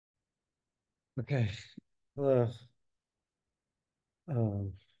Okay. Uh,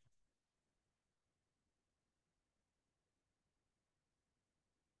 um,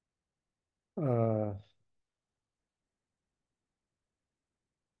 uh,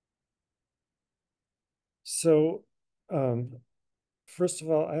 so, um, first of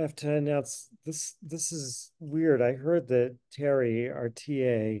all, I have to announce this. This is weird. I heard that Terry, our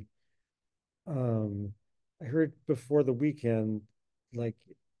TA, um, I heard before the weekend, like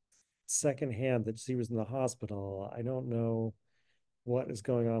secondhand, that she was in the hospital. I don't know what is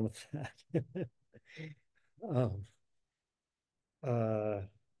going on with that. um, uh,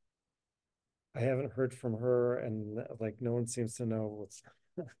 I haven't heard from her, and like no one seems to know what's.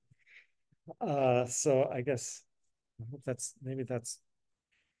 So I guess that's maybe that's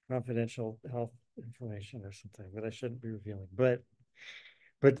confidential health information or something that I shouldn't be revealing. But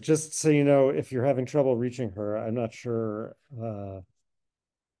just so you know, if you're having trouble reaching her, I'm not sure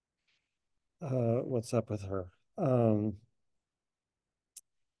what's up with her.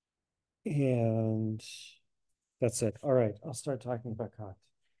 And that's it. All right, I'll start talking about Kant.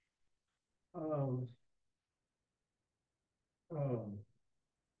 Um, um,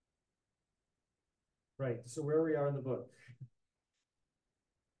 right. So where we are in the book,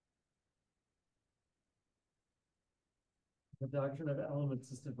 the doctrine of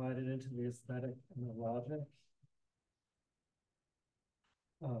elements is divided into the aesthetic and the logic.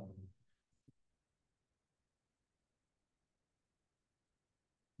 Um,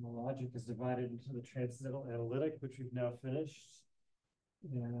 the logic is divided into the transcendental analytic, which we've now finished,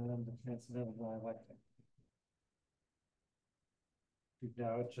 and the transcendental dialectic. We've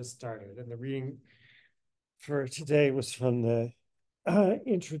now just started. And the reading for today was from the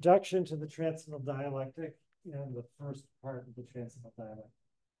introduction to the Transcendental Dialectic and the first part of the Transcendental Dialectic.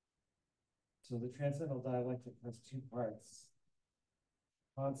 So the Transcendental Dialectic has two parts: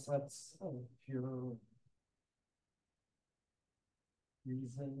 concepts of pure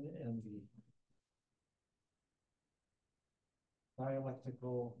reason and the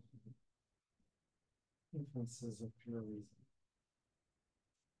dialectical inferences of pure reason.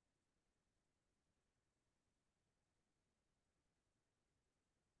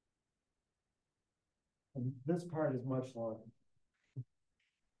 And this part is much longer,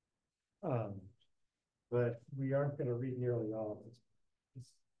 um, but we aren't going to read nearly all of this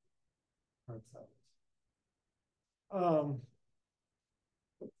parts of it.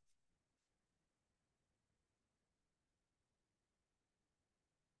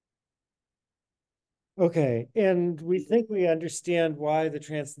 Okay, and we think we understand why the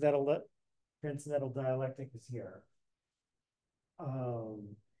transcendental dialectic is here. Um,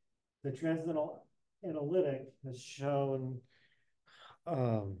 the transcendental analytic has shown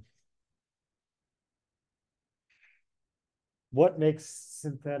um, what makes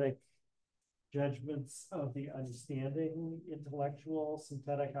synthetic judgments of the understanding, intellectual,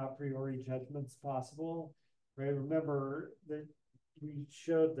 synthetic a priori judgments possible. Right? Remember that we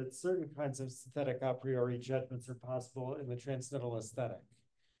showed that certain kinds of synthetic a priori judgments are possible in the transcendental aesthetic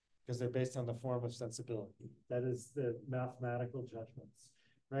because they're based on the form of sensibility. That is the mathematical judgments,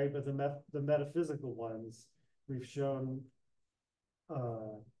 right? But the metaphysical ones, we've shown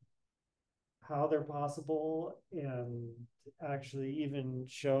uh, how they're possible and actually even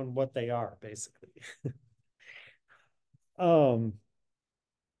shown what they are, basically. um,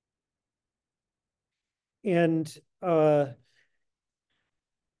 and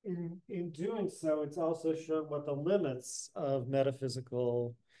in doing so, it's also shown what the limits of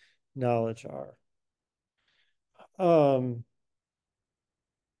metaphysical knowledge are. Um,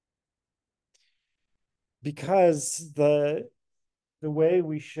 because the way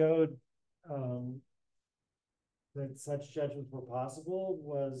we showed that such judgments were possible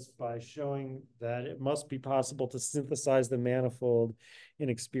was by showing that it must be possible to synthesize the manifold in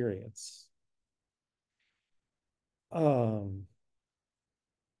experience. Um,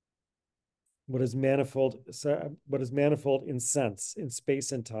 what is manifold in sense, in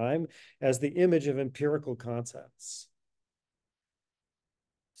space and time, as the image of empirical concepts.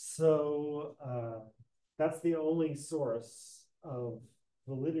 So that's the only source of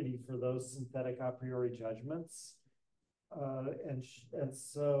validity for those synthetic a priori judgments. And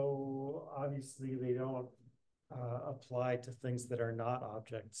so obviously they don't apply to things that are not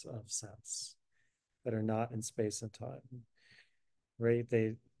objects of sense, that are not in space and time, right?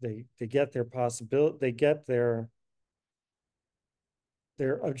 They get their possibility, they get their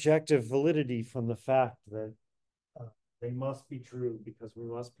objective validity from the fact that uh, they must be true because we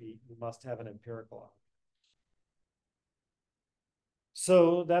must have an empirical.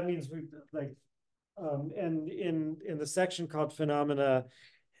 So that means we like and in the section called phenomena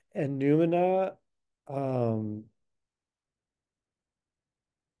and noumena, um,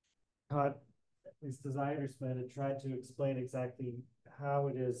 Kant, at least as I understand it, tried to explain exactly how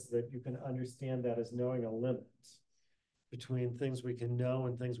it is that you can understand that as knowing a limit between things we can know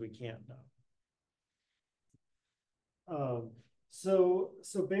and things we can't know. So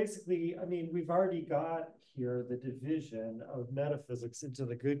basically, I mean, we've already got here the division of metaphysics into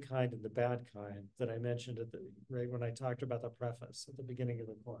the good kind and the bad kind that I mentioned at the right when I talked about the preface at the beginning of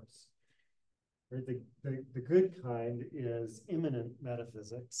the course. Right? The good kind is immanent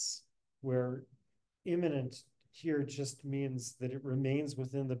metaphysics, where immanent here just means that it remains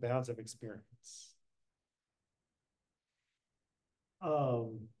within the bounds of experience.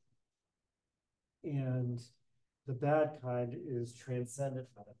 Um, and the bad kind is transcendent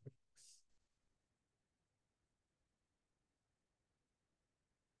metaphysics.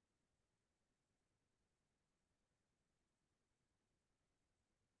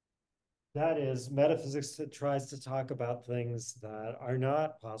 That is metaphysics that tries to talk about things that are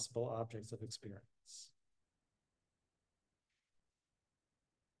not possible objects of experience.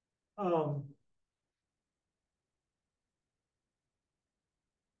 Um,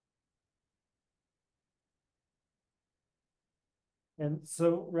 and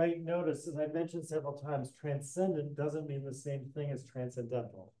so, right, notice, as I mentioned several times, transcendent doesn't mean the same thing as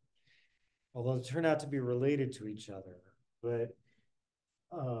transcendental, although they turn out to be related to each other. But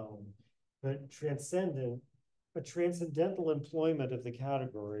um, but a transcendental employment of the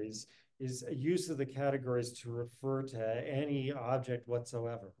categories is a use of the categories to refer to any object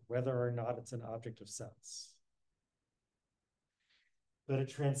whatsoever, whether or not it's an object of sense. But a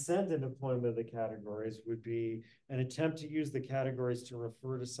transcendent employment of the categories would be an attempt to use the categories to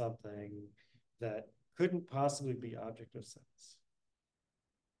refer to something that couldn't possibly be object of sense.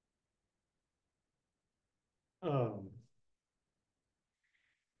 Um,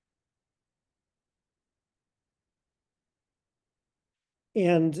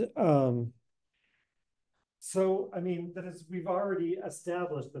 and So, I mean, that is, we've already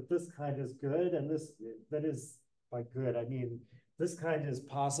established that this kind is good, and this, that is, by good, I mean, this kind is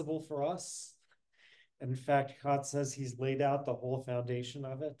possible for us. And in fact, Kant says he's laid out the whole foundation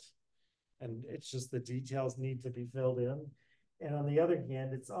of it, and it's just the details need to be filled in. And on the other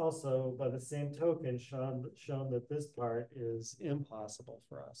hand, it's also, by the same token, shown that this part is impossible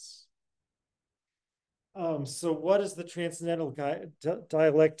for us. So what is the transcendental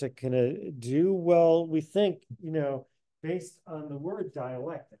dialectic gonna do? Well, we think, based on the word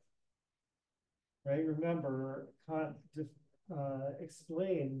dialectic, right? Remember, Kant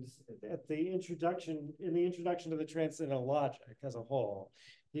explained at the introduction, in the introduction to the transcendental logic as a whole,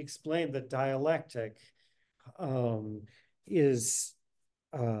 he explained that dialectic um, is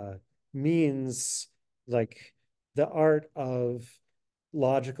means like the art of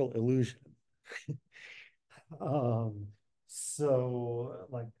logical illusion. Um, so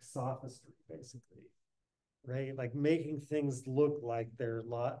like sophistry, basically, right? Like making things look like they're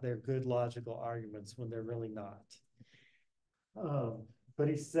good logical arguments when they're really not. But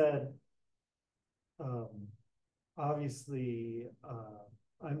he said, um, obviously,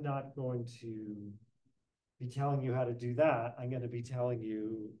 I'm not going to be telling you how to do that. I'm going to be telling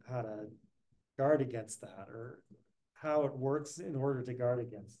you how to guard against that, or how it works in order to guard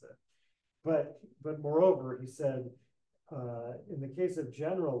against it. But moreover, he said, in the case of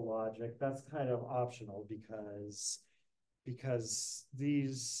general logic, that's kind of optional because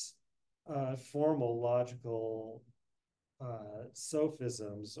these formal logical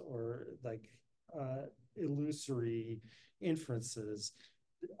sophisms or like illusory inferences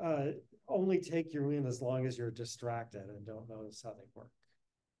uh, only take you in as long as you're distracted and don't notice how they work.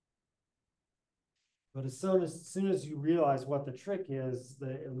 But as soon as you realize what the trick is,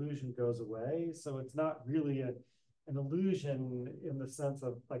 the illusion goes away. So it's not really an illusion in the sense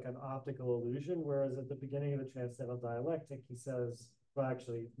of like an optical illusion. Whereas at the beginning of the Transcendental Dialectic, he says, well,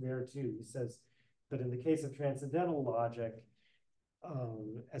 actually, there too, he says, but in the case of transcendental logic,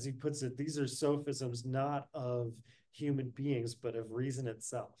 as he puts it, these are sophisms not of human beings, but of reason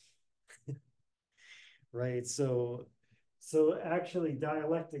itself. Right? So actually,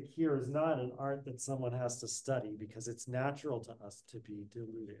 dialectic here is not an art that someone has to study because it's natural to us to be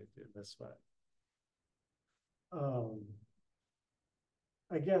deluded in this way. Um,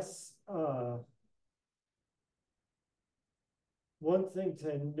 I guess one thing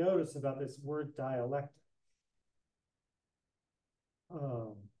to notice about this word dialectic,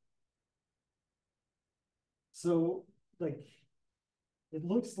 um, so like it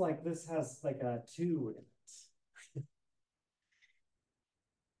looks like this has like a two in it.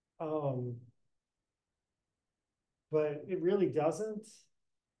 But it really doesn't.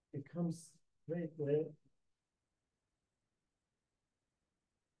 it comes right the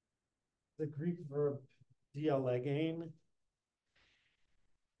Greek verb dialegein,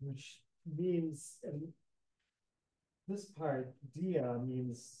 which means, and this part dia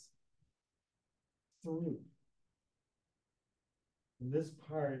means through. And this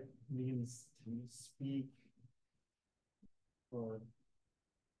part means to speak or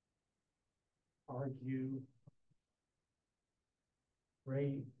argue,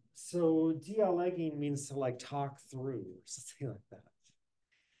 right? So dialegging means to like talk through or something like that,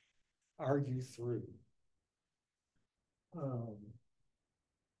 argue through. Um,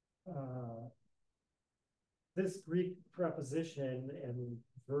 uh, this Greek preposition and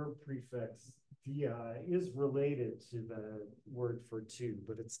verb prefix dia is related to the word for two,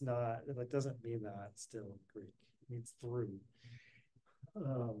 but it's not, it doesn't mean that still in Greek. It means through.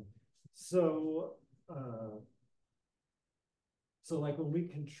 Um, so, uh, so like when we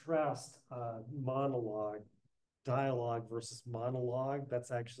contrast monologue, dialogue versus monologue,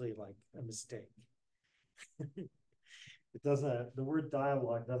 that's actually like a mistake. It doesn't, the word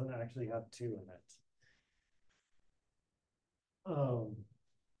dialogue doesn't actually have two in it. Um,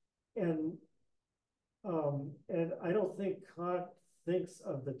 and and I don't think Kant thinks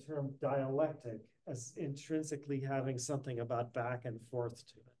of the term dialectic as intrinsically having something about back and forth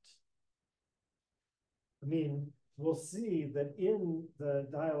to it. I mean, we'll see that in the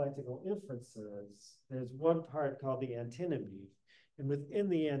dialectical inferences, there's one part called the antinomy. And within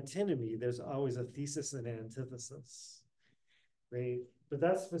the antinomy, there's always a thesis and antithesis, right? But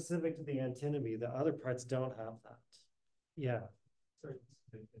that's specific to the antinomy. The other parts don't have that. Yeah. Sorry,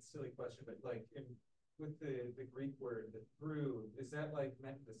 it's a silly question, but like with the Greek word, the through, is that like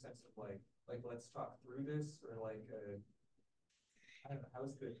meant in the sense of like let's talk through this, or like I don't know,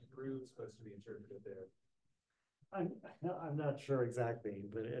 how's the through supposed to be interpreted there? I'm not sure exactly,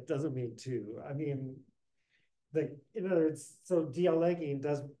 but it doesn't mean two. I mean, in other words, so dialoguing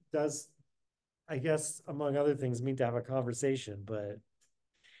does I guess among other things mean to have a conversation, but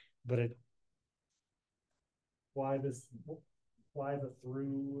it why this why the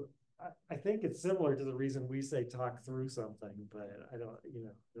through I think it's similar to the reason we say talk through something, but I don't,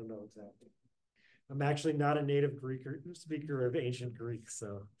 I don't know exactly. I'm actually not a native Greek speaker of ancient Greek,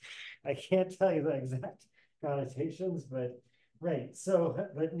 so I can't tell you the exact connotations, but right. So,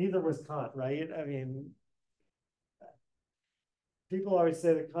 but neither was Kant, right? I mean, people always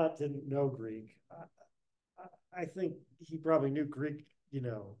say that Kant didn't know Greek. I think he probably knew Greek,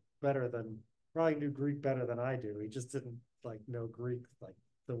 better than probably knew Greek better than I do. He just didn't like know Greek like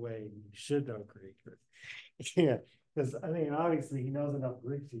the way you should know Greek. Yeah, because I mean, obviously he knows enough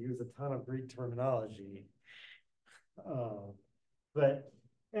Greek to use a ton of Greek terminology. Um, but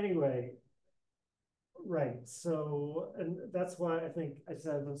anyway, right. So, and that's why I think I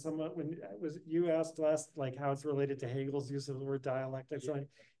said when it was you asked last, like how it's related to Hegel's use of the word dialectic. So,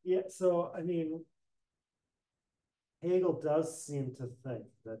 yeah. So, I mean, Hegel does seem to think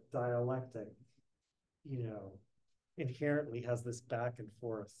that dialectic, you know, inherently has this back and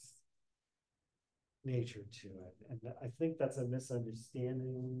forth nature to it. And I think that's a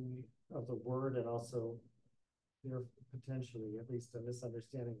misunderstanding of the word and also there potentially at least a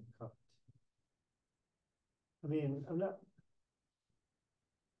misunderstanding of Kant. I mean, I'm not,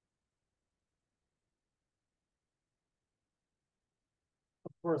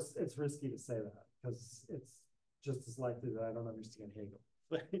 of course, it's risky to say that because it's just as likely that I don't understand Hegel.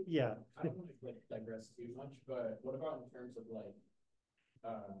 But yeah. I don't want to like digress too much, but what about in terms of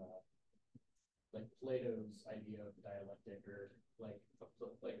like Plato's idea of dialectic, or like a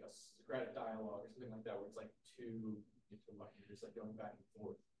Socratic dialogue or something like that, where it's like two interlocutors like going back and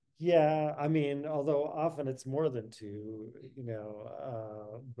forth. Yeah, I mean, although often it's more than two,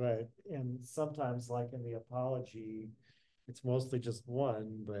 but and sometimes like in the apology, it's mostly just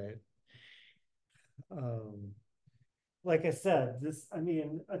one, but um like I said, I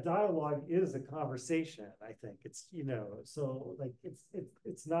mean, a dialogue is a conversation, I think. It's, so like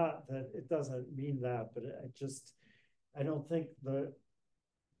it's not that it doesn't mean that, but I don't think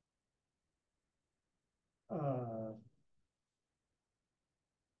uh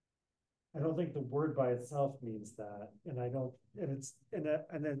I don't think the word by itself means that. And I don't, and it's, and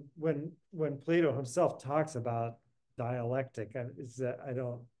then when Plato himself talks about dialectic, is that I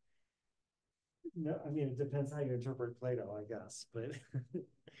don't know. I mean, it depends how you interpret Plato, I guess, but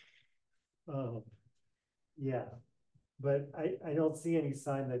um, yeah, but I don't see any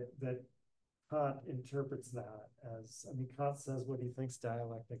sign that Kant interprets that as, I mean, Kant says what he thinks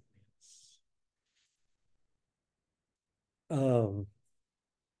dialectic means.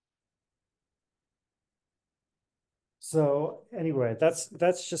 So anyway, that's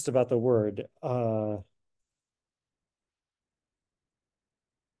just about the word. I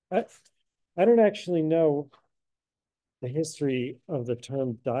I don't actually know the history of the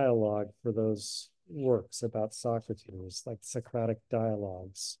term dialogue for those works about Socrates, like Socratic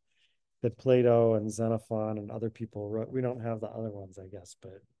dialogues that Plato and Xenophon and other people wrote. We don't have the other ones, I guess,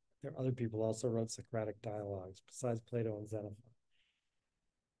 but there are other people also wrote Socratic dialogues besides Plato and Xenophon.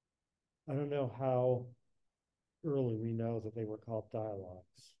 I don't know how early we know that they were called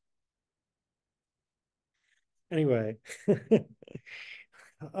dialogues. Anyway,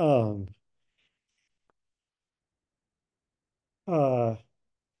 um, uh,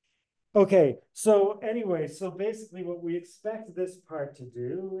 okay, so anyway, so basically what we expect this part to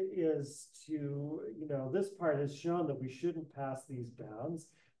do is to, this part has shown that we shouldn't pass these bounds.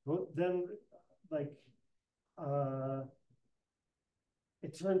 But then, like, uh,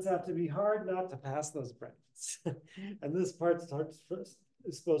 it turns out to be hard not to pass those bounds. And this part is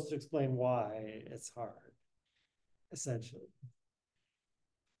supposed to explain why it's hard, essentially.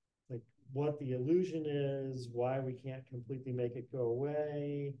 Like what the illusion is, why we can't completely make it go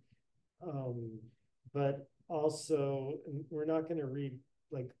away, but also we're not going to read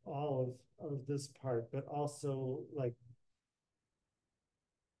like all of this part, but also like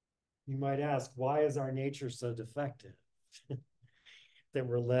you might ask, why is our nature so defective that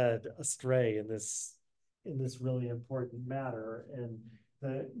we're led astray in this really important matter? And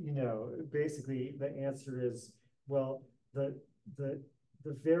basically the answer is, well, the the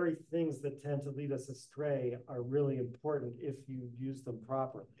the very things that tend to lead us astray are really important if you use them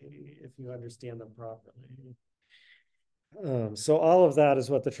properly, if you understand them properly. So all of that is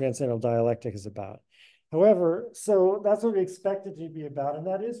what the Transcendental Dialectic is about. However, so that's what we expect it to be about, and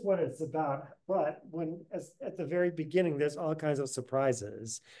that is what it's about. But at the very beginning, there's all kinds of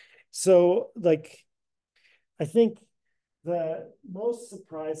surprises. So, like, I think the most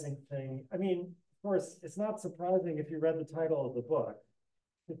surprising thing, I mean, of course, it's not surprising if you read the title of the book.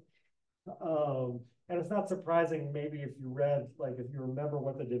 And it's not surprising maybe if you read, like, if you remember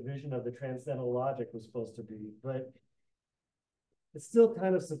what the division of the transcendental logic was supposed to be, but it's still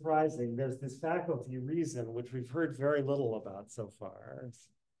kind of surprising. There's this faculty reason, which we've heard very little about so far.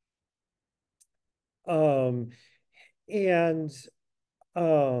 Um, and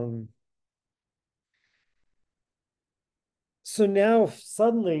um, so now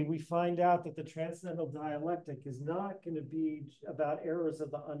suddenly we find out that the transcendental dialectic is not going to be about errors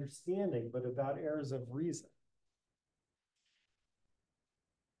of the understanding, but about errors of reason.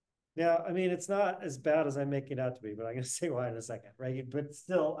 Now, I mean, it's not as bad as I make it out to be, but I'm going to say why in a second, right? But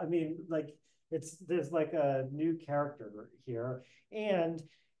still, I mean, like, there's like a new character here, and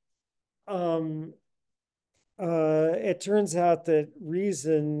um, it turns out that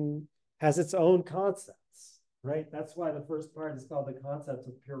reason has its own concepts, right? That's why the first part is called the concepts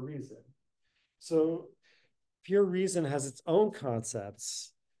of pure reason. So pure reason has its own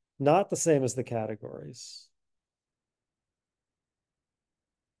concepts, not the same as the categories.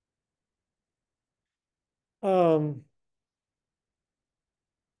 Um,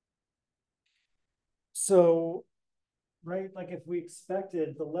 so, right, like if we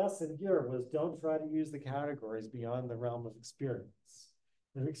expected, the lesson here was don't try to use the categories beyond the realm of experience.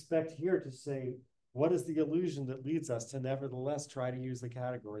 And we expect here to say, what is the illusion that leads us to nevertheless try to use the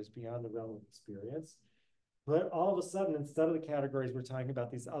categories beyond the realm of experience? But all of a sudden, instead of the categories, we're talking about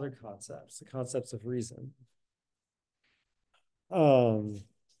these other concepts, the concepts of reason. Um,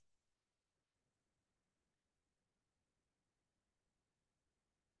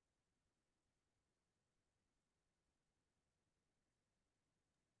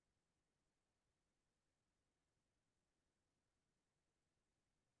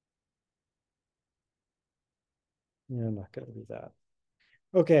 yeah, I'm not going to do that.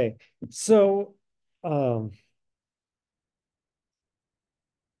 Okay, so well,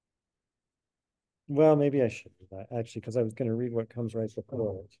 maybe I should do that actually, because I was going to read what comes right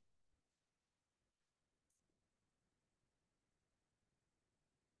before it.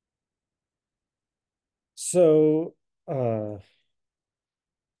 So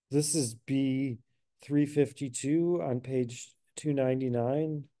this is B 352 on page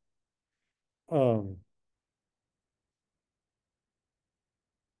 299. Um,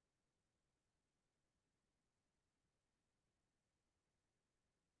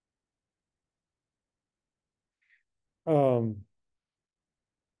 um,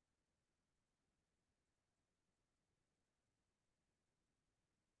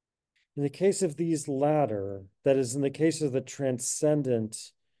 in the case of these latter, that is, in the case of the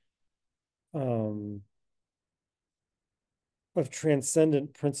transcendent, um, of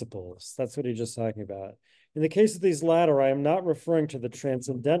transcendent principles, that's what he's just talking about. In the case of these latter, I am not referring to the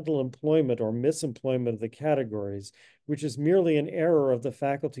transcendental employment or misemployment of the categories, which is merely an error of the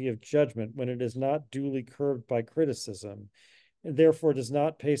faculty of judgment when it is not duly curbed by criticism, and therefore does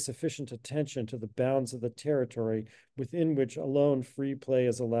not pay sufficient attention to the bounds of the territory within which alone free play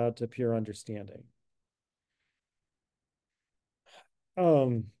is allowed to pure understanding.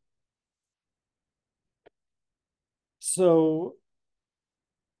 So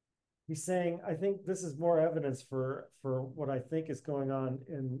he's saying, I think this is more evidence for what I think is going on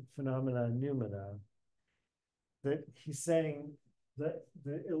in phenomena and noumena. That he's saying that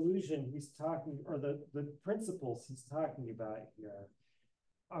the illusion he's talking, or the principles he's talking about here,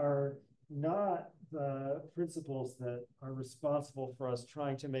 are not the principles that are responsible for us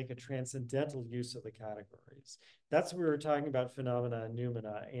trying to make a transcendental use of the categories. That's what we were talking about phenomena and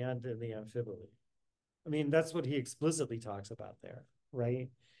noumena and in the amphiboly. I mean, that's what he explicitly talks about there, right?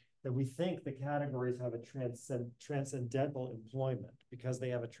 That we think the categories have a transcendental employment because they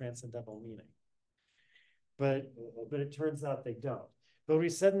have a transcendental meaning. But it turns out they don't. But what he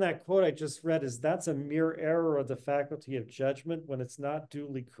said in that quote I just read is that's a mere error of the faculty of judgment when it's not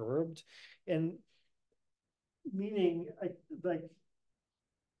duly curbed. And meaning, like,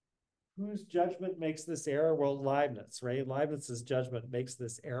 whose judgment makes this error? Well, Leibniz, right? Leibniz's judgment makes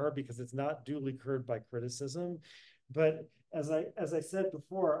this error because it's not duly curbed by criticism. But as I said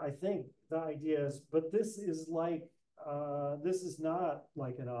before, I think the idea is, but this is not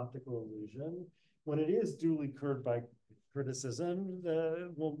like an optical illusion. When it is duly curbed by criticism,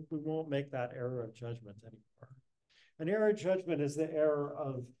 we won't make that error of judgment anymore. An error of judgment is the error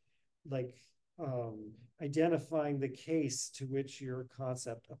of like identifying the case to which your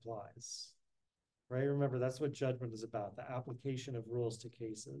concept applies, right? Remember, that's what judgment is about, the application of rules to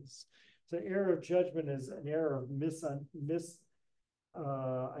cases. So error of judgment is an error of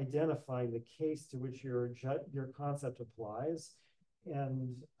identifying the case to which your concept applies,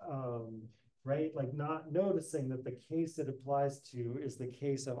 and right, like not noticing that the case it applies to is the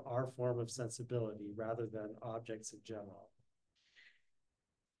case of our form of sensibility rather than objects in general.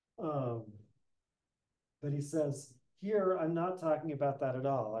 But he says, here, I'm not talking about that at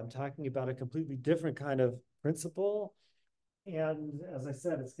all. I'm talking about a completely different kind of principle. And as I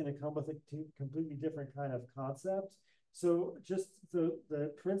said, it's going to come with a completely different kind of concept. So just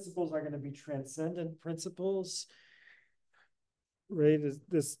the principles are going to be transcendent principles. Right,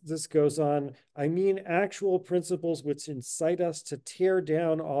 this goes on. I mean, actual principles which incite us to tear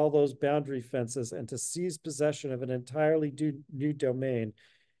down all those boundary fences and to seize possession of an entirely new domain,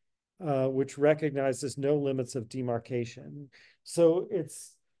 which recognizes no limits of demarcation. So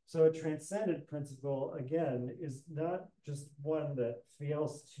a transcendent principle, again, is not just one that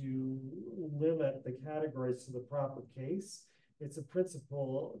fails to limit the categories to the proper case. It's a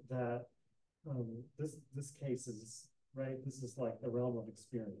principle that this case is, right? This is like the realm of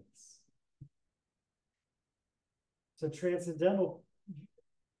experience. So transcendental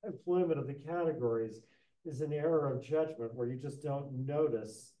employment of the categories is an error of judgment where you just don't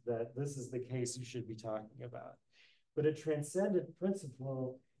notice that this is the case you should be talking about. But a transcendent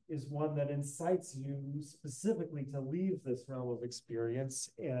principle is one that incites you specifically to leave this realm of experience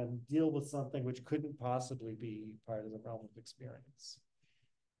and deal with something which couldn't possibly be part of the realm of experience.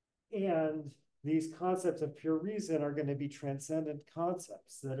 And these concepts of pure reason are going to be transcendent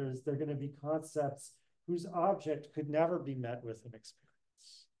concepts. That is, they're going to be concepts whose object could never be met with an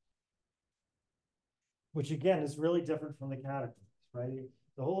experience. Which again is really different from the categories, right?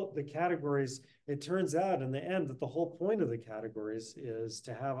 The categories, it turns out in the end that the whole point of the categories is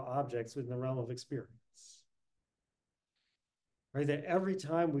to have objects within the realm of experience. Right? That every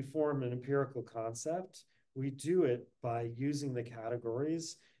time we form an empirical concept, we do it by using the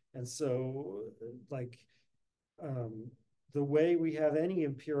categories. And so, like, the way we have any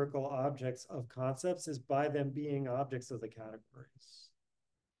empirical objects of concepts is by them being objects of the categories.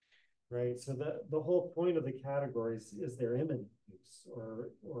 Right? So the whole point of the categories is their immanent use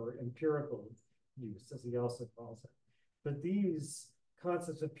or empirical use, as he also calls it. But these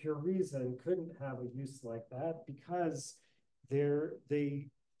concepts of pure reason couldn't have a use like that because the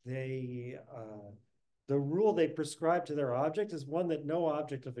rule they prescribe to their object is one that no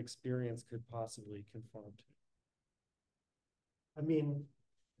object of experience could possibly conform to. I mean,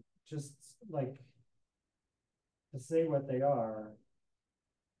 just like to say what they are,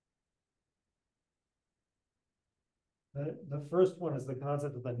 the first one is the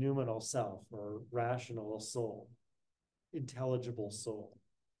concept of the noumenal self or rational soul, intelligible soul,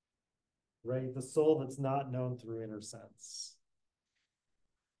 right? The soul that's not known through inner sense.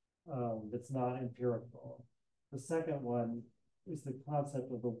 That's not empirical. The second one is the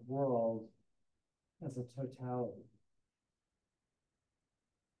concept of the world as a totality.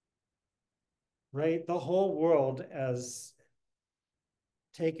 Right? The whole world as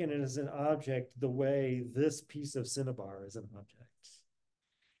taken as an object the way this piece of cinnabar is an object.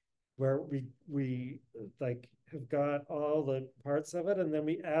 Where we like have got all the parts of it and then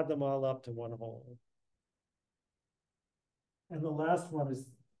we add them all up to one whole. And the last one is,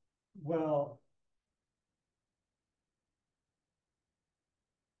 well,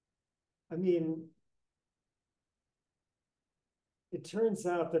 I mean, it turns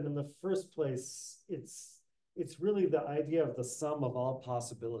out that in the first place, it's really the idea of the sum of all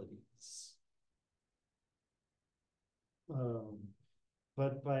possibilities.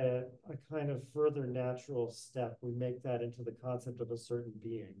 But by a kind of further natural step, we make that into the concept of a certain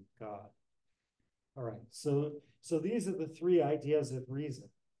being, God. All right, so these are the three ideas of reason.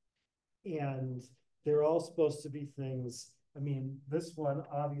 And they're all supposed to be things. I mean, this one,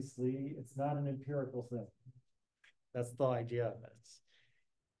 obviously, it's not an empirical thing. That's the idea of it.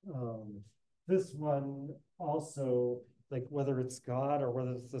 This one also, like whether it's God or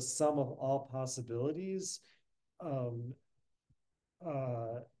whether it's the sum of all possibilities,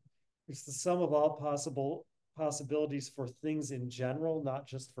 it's the sum of all possibilities for things in general, not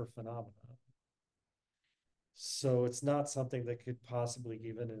just for phenomena. So it's not something that could possibly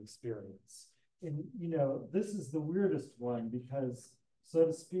give an experience. And this is the weirdest one because, so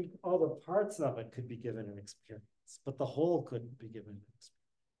to speak, all the parts of it could be given an experience, but the whole couldn't be given an experience.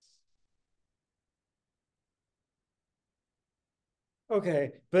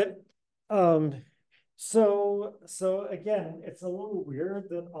 Okay, but so again, it's a little weird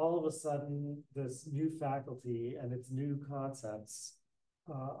that all of a sudden this new faculty and its new concepts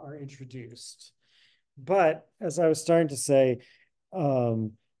are introduced. But as I was starting to say,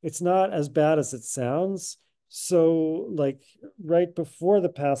 it's not as bad as it sounds. So like right before the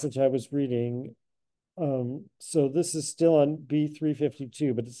passage I was reading, so this is still on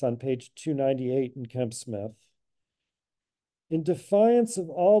B352, but it's on page 298 in Kemp Smith. In defiance of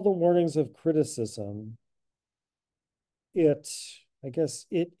all the warnings of criticism, I guess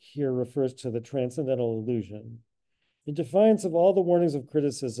it here refers to the transcendental illusion. In defiance of all the warnings of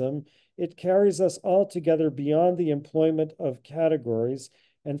criticism, it carries us altogether beyond the employment of categories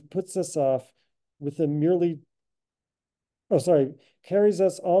and puts us off with a merely, carries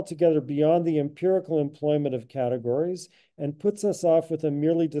us altogether beyond the empirical employment of categories and puts us off with a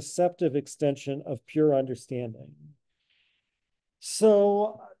merely deceptive extension of pure understanding.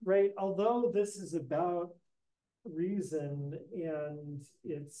 So, right, although this is about reason and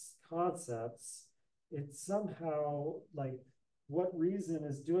its concepts, it's somehow like what reason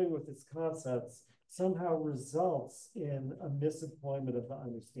is doing with its concepts somehow results in a misemployment of the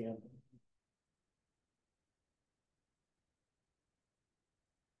understanding.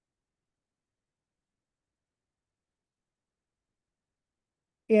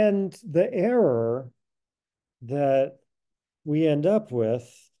 And the error that we end up with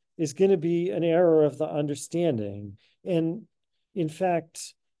is going to be an error of the understanding. And in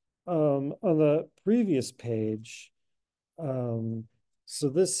fact, on the previous page, so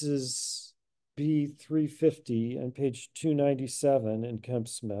this is B350 and page 297 in Kemp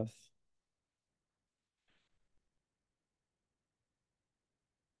Smith.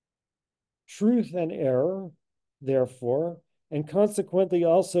 Truth and error, therefore, and consequently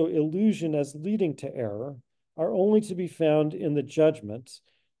also illusion as leading to error, are only to be found in the judgment,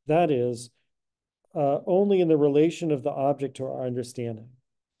 that is, only in the relation of the object to our understanding,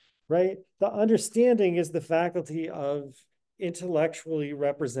 right? The understanding is the faculty of intellectually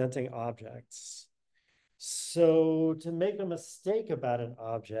representing objects. So to make a mistake about an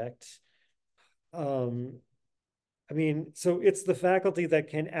object, I mean, so it's the faculty that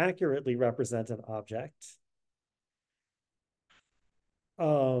can accurately represent an object.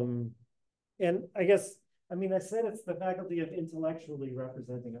 And I guess, I mean, I said it's the faculty of intellectually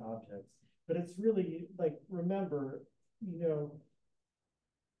representing objects, but it's really like, remember,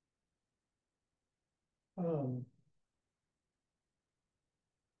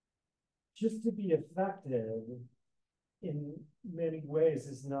 just to be effective in many ways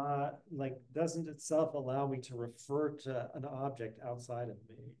is not like, doesn't itself allow me to refer to an object outside of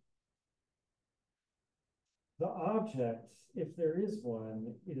me. The object, if there is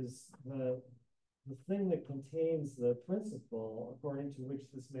one, is the thing that contains the principle according to which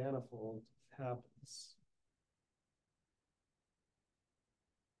this manifold happens.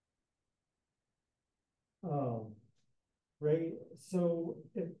 Right? So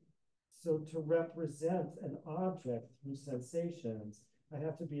to represent an object through sensations, I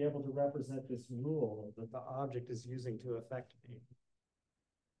have to be able to represent this rule that the object is using to affect me.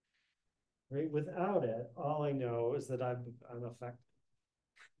 right? Without it, all I know is that I'm affected.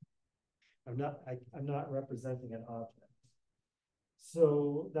 I'm not representing an object.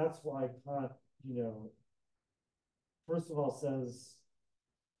 So that's why Kant, first of all says,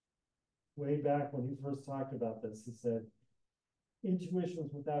 way back when he first talked about this, he said,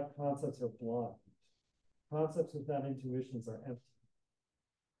 intuitions without concepts are blind. Concepts without intuitions are empty.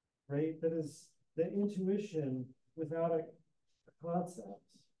 Right? That is, the intuition without a concept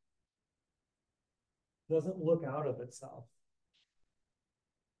doesn't look out of itself.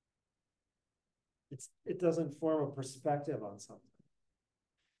 It doesn't form a perspective on something.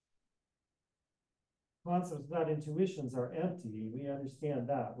 Concepts without intuitions are empty. We understand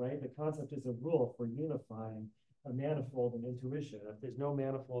that, right? The concept is a rule for unifying a manifold and intuition. If there's no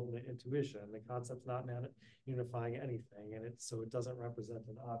manifold and intuition, the concept's not unifying anything, and so it doesn't represent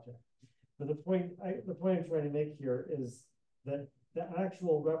an object. But the point I'm trying to make here is that the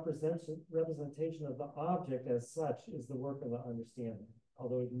actual representation of the object as such is the work of the understanding,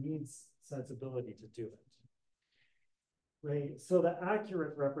 although it needs sensibility to do it. Right. So the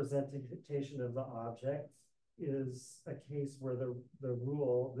accurate representation of the object is a case where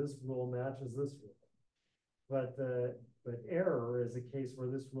this rule matches this rule. But error is a case where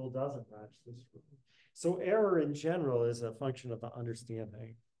this rule doesn't match this rule. So error in general is a function of the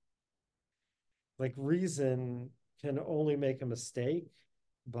understanding. Like reason can only make a mistake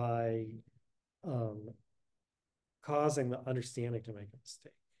by causing the understanding to make a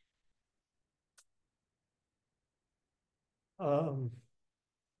mistake.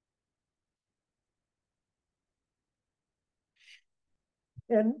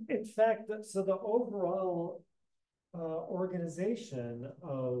 And in fact, so the overall organization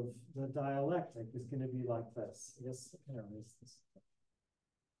of the dialectic is going to be like this. I guess I can erase this.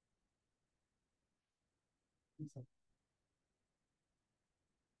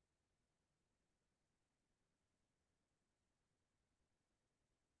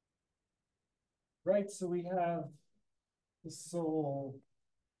 Right, so we have the soul,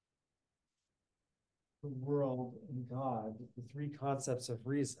 the world, and God, the three concepts of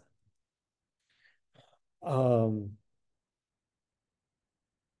reason. The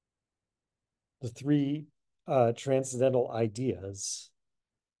three transcendental ideas.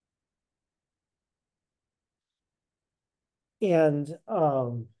 And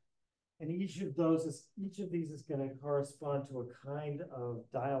each of these is going to correspond to a kind of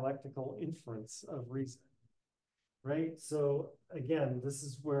dialectical inference of reason. Right? So again, this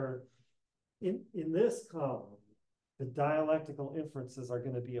is where in this column, the dialectical inferences are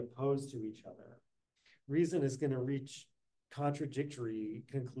going to be opposed to each other. Reason is going to reach contradictory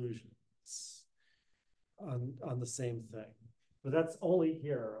conclusions on the same thing. But that's only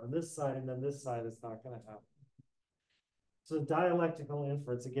here on this side, and then this side is not going to happen. So dialectical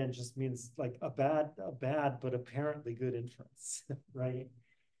inference, again, just means like a bad but apparently good inference, right?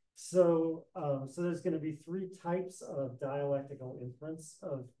 So there's going to be three types of dialectical inference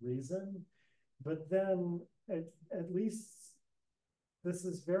of reason, but then at least this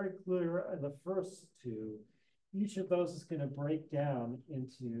is very clear in the first two. Each of those is going to break down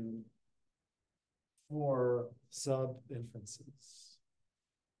into 4 sub-inferences.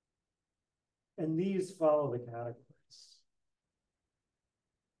 And these follow the categories.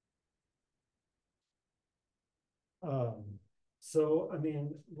 So I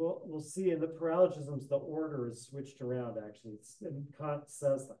mean, we'll see in the paralogisms, the order is switched around actually. And Kant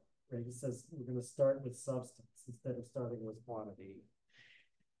says that, right? He says we're going to start with substance instead of starting with quantity.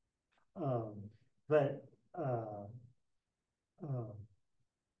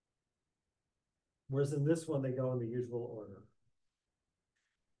 Whereas in this one, they go in the usual order.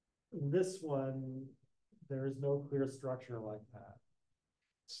 In this one, there is no clear structure like that.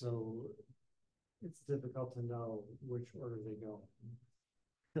 So it's difficult to know which order they go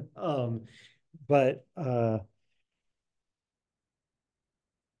in. But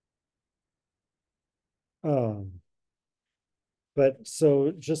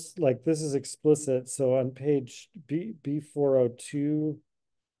so just like this is explicit. So on page B402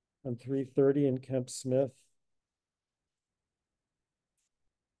 on 330 in Kemp Smith,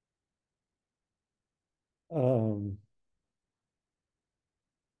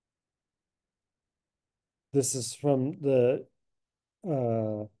 this is from the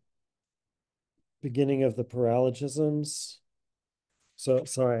beginning of the paralogisms. So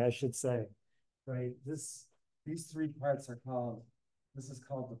sorry, I should say, right? These 3 parts are called, this is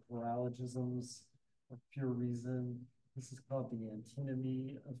called the paralogisms of pure reason. This is called the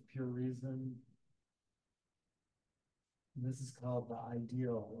antinomy of pure reason. And this is called the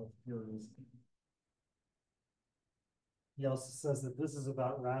ideal of pure reason. He also says that this is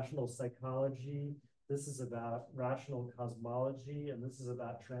about rational psychology, this is about rational cosmology, and this is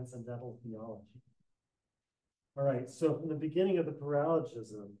about transcendental theology. All right, so from the beginning of the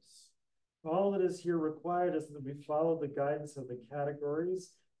paralogisms, all that is here required is that we follow the guidance of the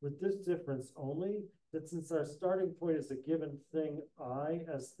categories, with this difference only, that since our starting point is a given thing, I,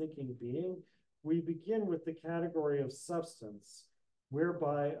 as thinking being, we begin with the category of substance,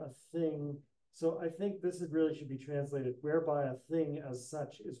 whereby a thing, so I think this really should be translated, whereby a thing as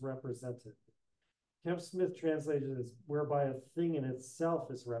such is represented. Kemp Smith translated it as whereby a thing in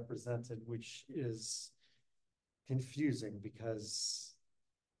itself is represented, which is confusing because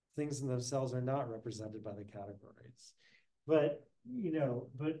things in themselves are not represented by the categories. But,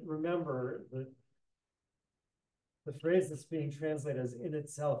 but remember that the phrase that's being translated as in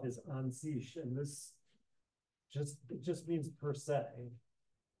itself is an sich, and this just means per se.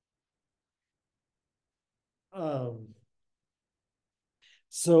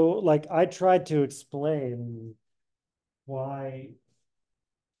 So like I tried to explain why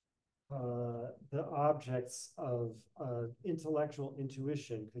the objects of intellectual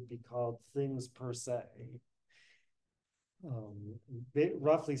intuition could be called things per se.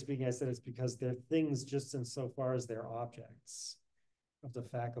 Roughly speaking, I said it's because they're things just insofar as they're objects of the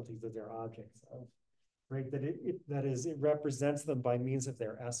faculty that they're objects of, right? That is, it represents them by means of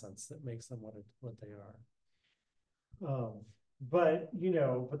their essence that makes them what they are. But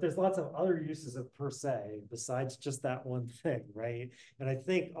there's lots of other uses of per se besides just that one thing, right? And I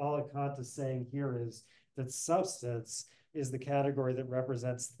think all Kant is saying here is that substance is the category that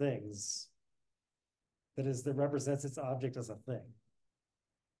represents things. That represents its object as a thing.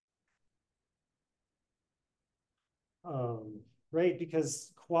 Right?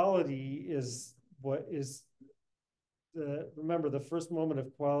 Because quality is what is remember, the first moment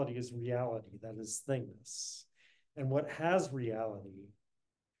of quality is reality, that is thingness. And what has reality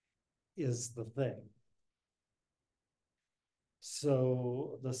is the thing.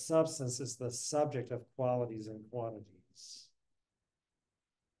 So the substance is the subject of qualities and quantities.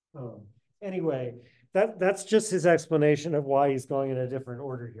 Anyway, that's just his explanation of why he's going in a different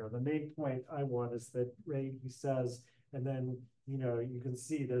order here. The main point I want is that he says, and then you can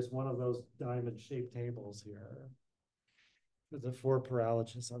see there's one of those diamond-shaped tables here. The four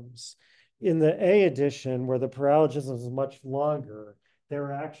paralogisms. In the A edition, where the paralogism is much longer, there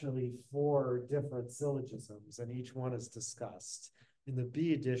are actually four different syllogisms, and each one is discussed. In the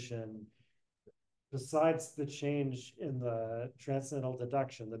B edition, besides the change in the transcendental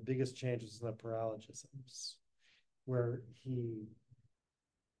deduction, the biggest change is in the paralogisms, where he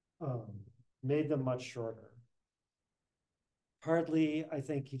made them much shorter. Partly, I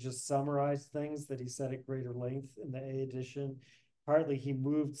think he just summarized things that he said at greater length in the A edition. Partly, he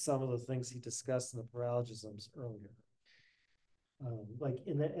moved some of the things he discussed in the paralogisms earlier. Like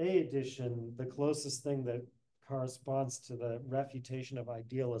in the A edition, the closest thing that corresponds to the refutation of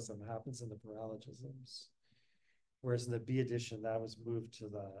idealism happens in the paralogisms. Whereas in the B edition, that was moved to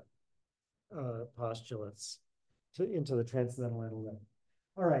the postulates, into the transcendental analytic.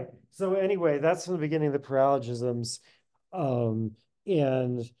 All right, so anyway, that's from the beginning of the paralogisms.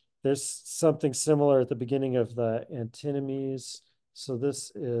 And there's something similar at the beginning of the antinomies. So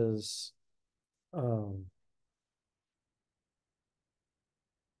this is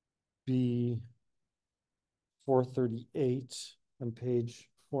B 438 on page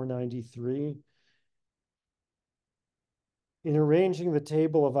 493. In arranging the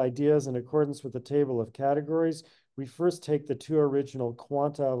table of ideas in accordance with the table of categories, we first take the two original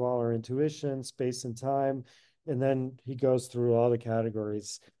quanta of all our intuition, space and time, and then he goes through all the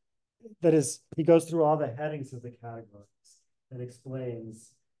categories. That is, he goes through all the headings of the categories and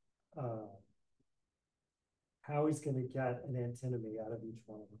explains how he's going to get an antinomy out of each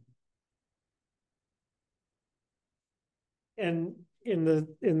one of them. And in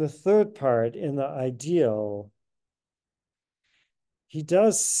the third part, in the ideal, he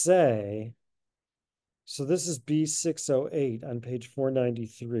does say, so this is B608 on page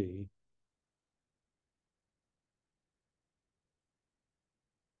 493.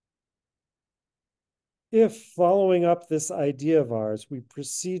 If, following up this idea of ours, we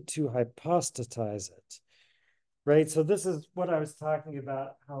proceed to hypostatize it, right? So this is what I was talking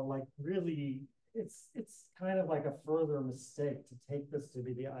about, how like really it's kind of like a further mistake to take this to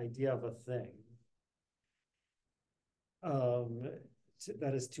be the idea of a thing.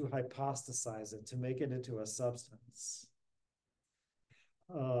 That is to hypostasize it, to make it into a substance.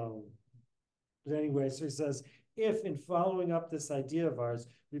 But anyway, so he says, if in following up this idea of ours,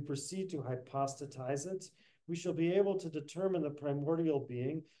 we proceed to hypostatize it, we shall be able to determine the primordial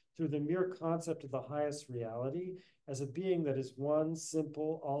being through the mere concept of the highest reality as a being that is one,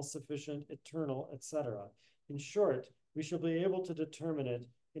 simple, all-sufficient, eternal, etc. In short, we shall be able to determine it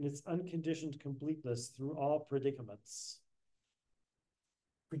in its unconditioned completeness through all predicaments.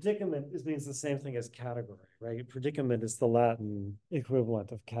 Predicament means the same thing as category, right? Predicament is the Latin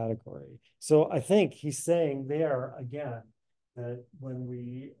equivalent of category. So I think he's saying there again that when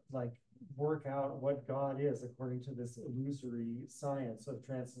we like work out what God is according to this illusory science of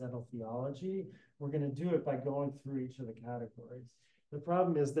transcendental theology, we're going to do it by going through each of the categories. The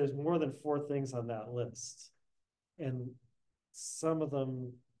problem is there's more than 4 things on that list, and some of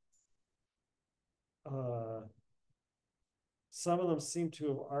them seem to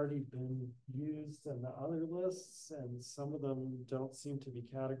have already been used in the other lists, and some of them don't seem to be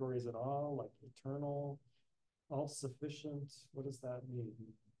categories at all, like eternal, all-sufficient. What does that mean?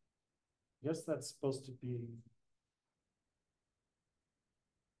 I guess that's supposed to be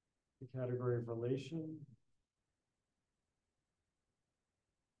the category of relation.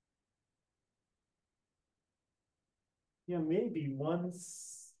 Yeah, maybe one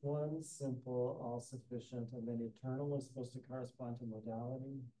simple, all-sufficient, and then eternal is supposed to correspond to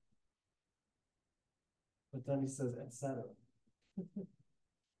modality. But then he says, etc.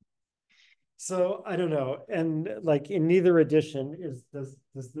 So I don't know. And like in neither edition does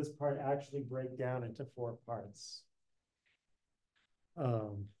this part actually break down into 4 parts.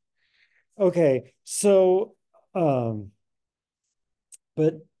 Okay, so but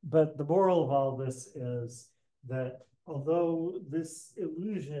the moral of all this is that although this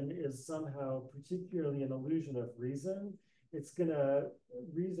illusion is somehow particularly an illusion of reason,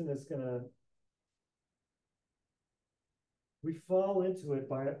 reason is gonna, we fall into it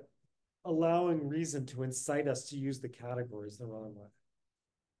by allowing reason to incite us to use the categories the wrong way.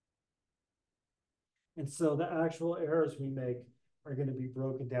 And so the actual errors we make are going to be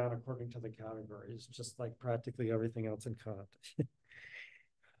broken down according to the categories, just like practically everything else in Kant.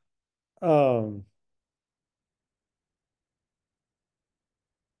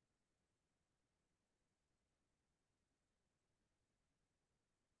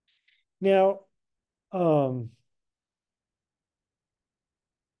 Now,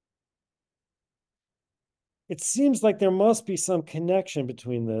 it seems like there must be some connection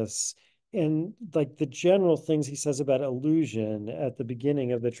between this and like the general things he says about illusion at the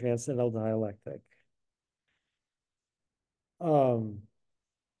beginning of the Transcendental Dialectic.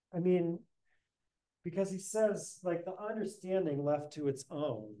 I mean, because he says like the understanding left to its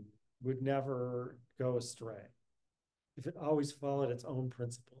own would never go astray if it always followed its own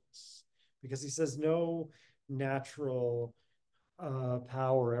principles. Because he says no natural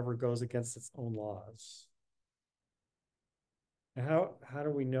power ever goes against its own laws. And how do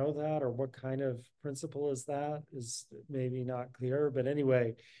we know that, or what kind of principle is that? Is maybe not clear, but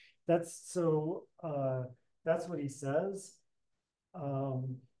anyway, that's what he says.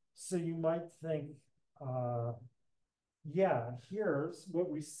 So you might think, yeah, here's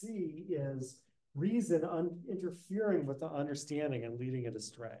what we see is reason interfering with the understanding and leading it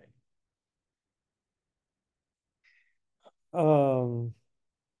astray.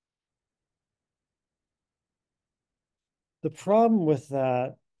 The problem with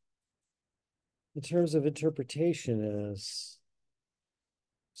that in terms of interpretation is,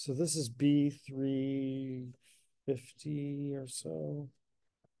 so this is B350 or so,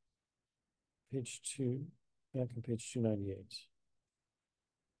 page 2, back on page 298.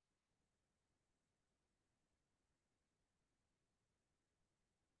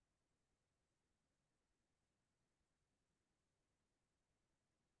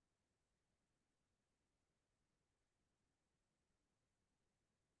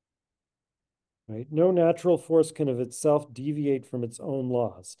 Right? No natural force can of itself deviate from its own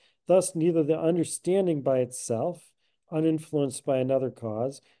laws. Thus, neither the understanding by itself, uninfluenced by another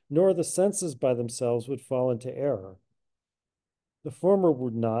cause, nor the senses by themselves would fall into error. The former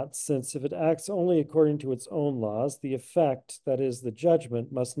would not, since if it acts only according to its own laws, the effect, that is, the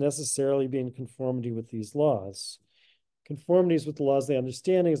judgment, must necessarily be in conformity with these laws. Conformities with the laws of the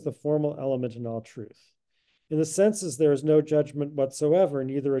understanding is the formal element in all truth. In the senses, there is no judgment whatsoever,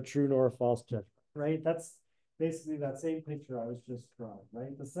 neither a true nor a false judgment. Right? That's basically that same picture I was just drawing,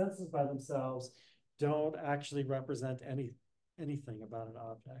 right? The senses by themselves don't actually represent anything about an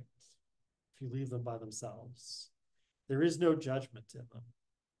object if you leave them by themselves. There is no judgment in them.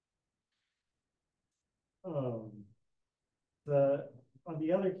 On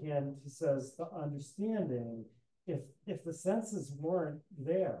the other hand, he says the understanding, if the senses weren't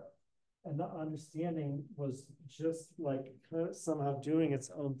there, and the understanding was just like somehow doing its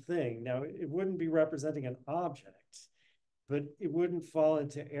own thing. Now, it wouldn't be representing an object. but it wouldn't fall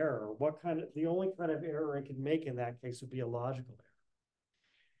into error. The only kind of error it could make in that case would be a logical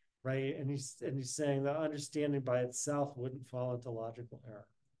error, right? And he's saying the understanding by itself wouldn't fall into logical error.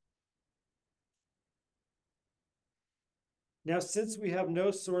 Now, since we have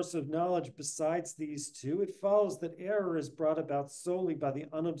no source of knowledge besides these two, it follows that error is brought about solely by the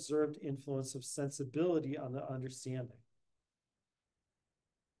unobserved influence of sensibility on the understanding,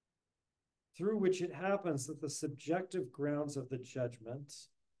 through which it happens that the subjective grounds of the judgment,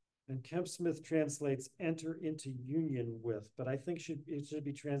 and Kemp Smith translates enter into union with, but I think it should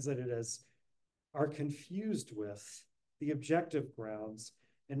be translated as are confused with the objective grounds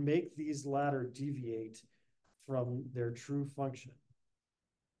and make these latter deviate from their true function.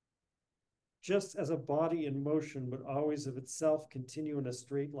 Just as a body in motion would always of itself continue in a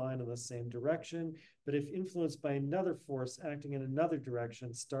straight line in the same direction, but if influenced by another force acting in another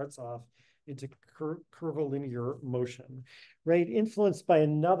direction, starts off into curvilinear motion, right? Influenced by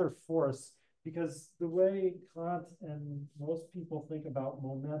another force, because the way Kant and most people think about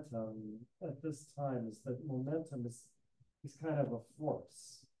momentum at this time is that momentum is kind of a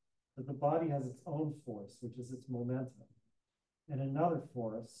force, that the body has its own force, which is its momentum, and another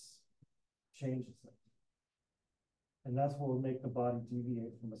force changes it. And that's what will make the body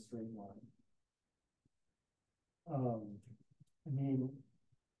deviate from a straight line. I mean,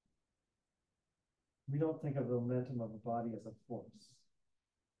 we don't think of the momentum of a body as a force,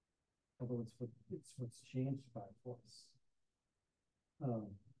 although it's what's changed by force.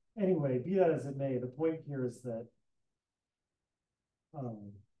 Anyway, be that as it may, the point here is that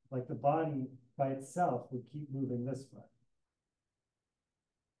like the body by itself would keep moving this way.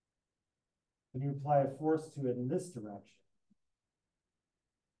 When you apply a force to it in this direction,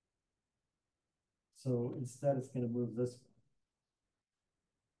 so instead it's going to move this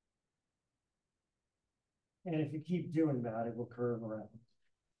way. And if you keep doing that, it will curve around.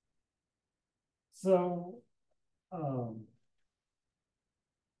 So,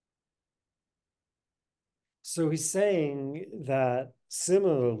 so he's saying that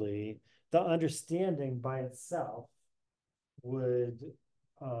similarly, the understanding by itself would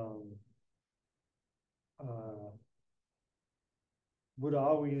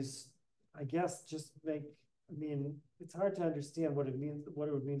always, I guess, just make, I mean, it's hard to understand what it means, what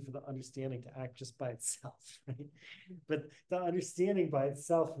it would mean for the understanding to act just by itself, right? But the understanding by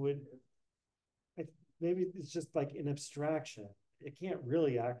itself would, maybe it's just like an abstraction. It can't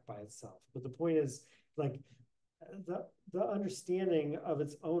really act by itself. But the point is, like, the understanding of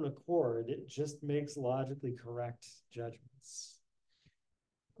its own accord, it just makes logically correct judgments.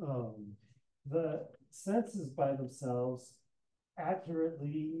 The senses by themselves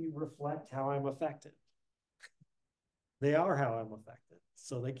accurately reflect how I'm affected. They are how I'm affected,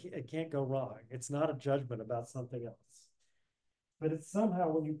 so it can't go wrong. It's not a judgment about something else. But it's somehow,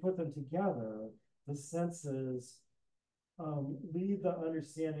 when you put them together, the senses lead the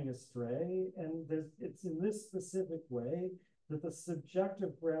understanding astray, and it's in this specific way that the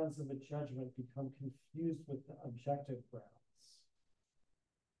subjective grounds of a judgment become confused with the objective grounds.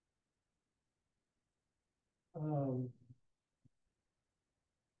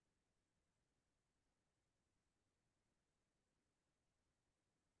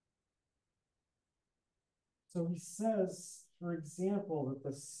 So he says, for example, that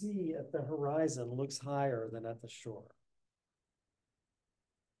the sea at the horizon looks higher than at the shore.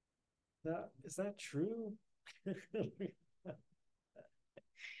 Is that true?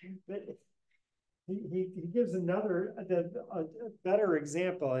 But he gives a better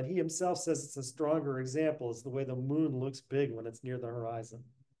example, and he himself says it's a stronger example, is the way the moon looks big when it's near the horizon,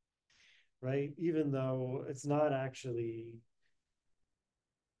 right? Even though it's not actually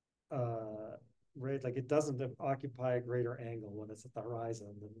right, like it doesn't occupy a greater angle when it's at the horizon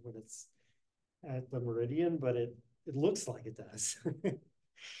than when it's at the meridian, but it looks like it does.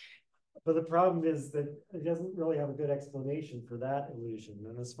 But the problem is that it doesn't really have a good explanation for that illusion.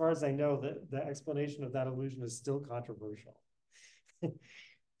 And as far as I know, the explanation of that illusion is still controversial.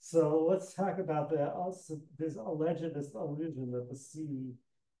 So let's talk about this alleged illusion that the sea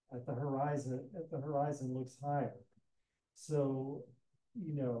at the horizon looks higher. So,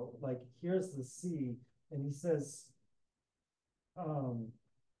 you know, like here's the sea, and he says,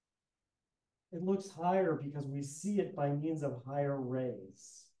 it looks higher because we see it by means of higher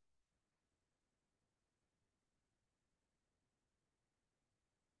rays.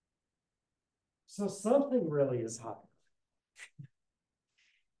 So something really is higher.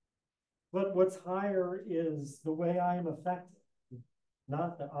 But what's higher is the way I am affected,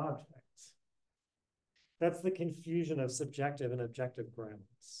 not the object. That's the confusion of subjective and objective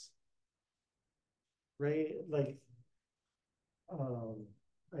grounds. Right? Like,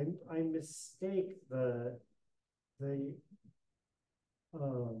 I mistake the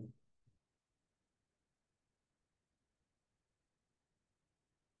um,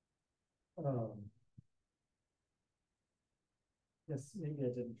 um, yes, maybe I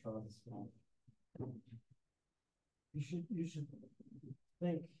didn't draw this well. You should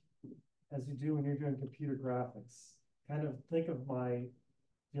think, as you do when you're doing computer graphics, kind of think of my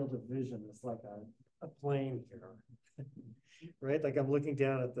field of vision as like a plane here. Right? Like I'm looking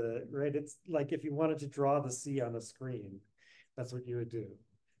down at right? It's like if you wanted to draw the sea on a screen, that's what you would do.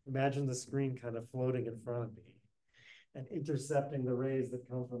 Imagine the screen kind of floating in front of me and intercepting the rays that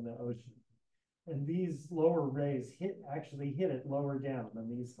come from the ocean. And these lower rays actually hit it lower down than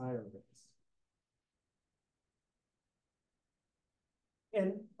these higher rays.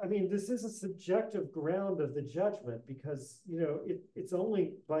 And I mean, this is a subjective ground of the judgment because, it's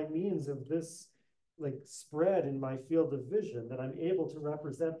only by means of this like spread in my field of vision that I'm able to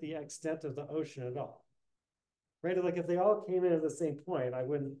represent the extent of the ocean at all. Right? Like if they all came in at the same point, I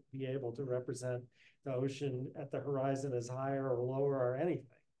wouldn't be able to represent the ocean at the horizon as higher or lower or anything.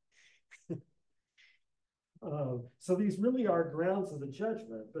 So these really are grounds of the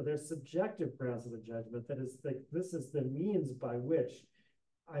judgment, but they're subjective grounds of the judgment. That is, this is the means by which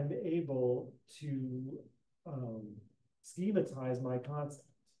I'm able to schematize my concept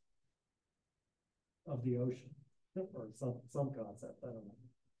of the ocean, or some concept. I don't know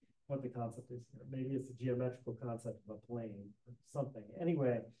what the concept is here. Maybe it's a geometrical concept of a plane or something.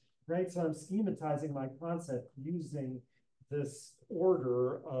 Anyway, right? So I'm schematizing my concept using this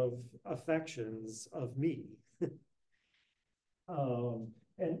order of affections of me. And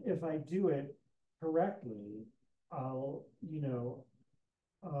if I do it correctly, I'll,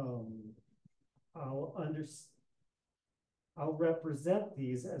 I'll understand. I'll represent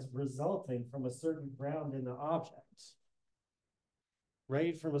these as resulting from a certain ground in the object,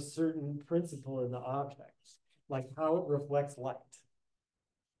 right? From a certain principle in the object, like how it reflects light.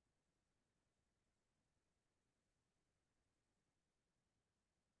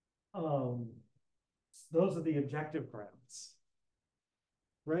 Those are the objective grounds,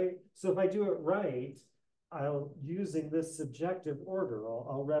 right? So if I do it right, using this subjective order,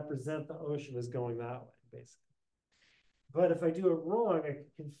 I'll represent the ocean as going that way, basically. But if I do it wrong, I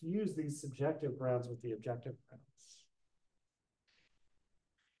confuse these subjective grounds with the objective grounds.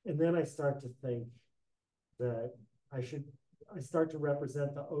 And then I start to think that I start to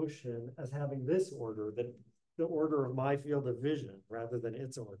represent the ocean as having this order, that the order of my field of vision rather than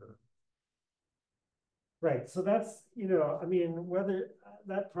its order. Right, so that's, I mean, whether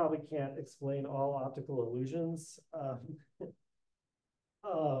that probably can't explain all optical illusions. I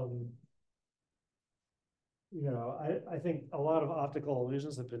think a lot of optical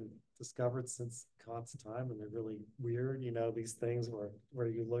illusions have been discovered since Kant's time, and they're really weird. These things where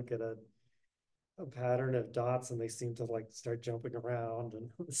you look at a pattern of dots and they seem to like start jumping around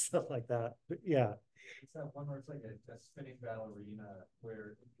and stuff like that. But yeah. It's that one where it's like a spinning ballerina,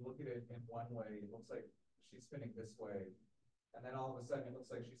 where if you look at it in one way, it looks like she's spinning this way, and then all of a sudden it looks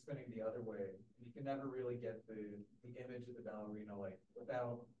like she's spinning the other way. And you can never really get the image of the ballerina like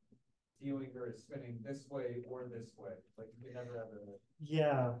without viewing her as spinning this way or this way. Like you can never have a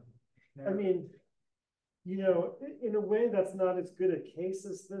I mean, in a way that's not as good a case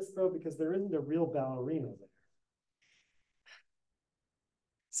as this though, because there isn't a real ballerina there.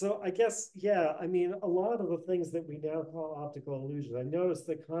 So I guess, I mean, a lot of the things that we now call optical illusion, I noticed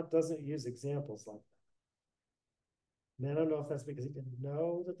that Kant doesn't use examples like that. And I don't know if that's because he didn't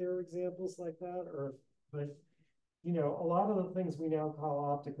know that there were examples like that, but a lot of the things we now call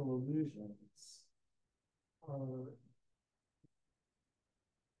optical illusions are,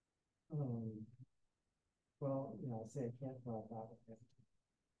 well, I'll say I can't draw that one.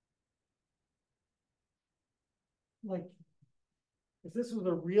 Like, if this was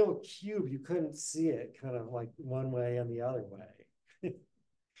a real cube, you couldn't see it kind of like one way and the other way.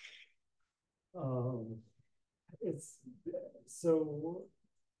 It's so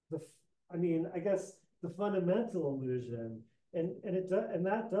I mean, I guess the fundamental illusion, and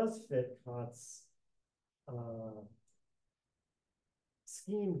that does fit Kant's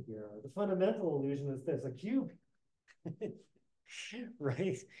scheme here. The fundamental illusion is there's a cube,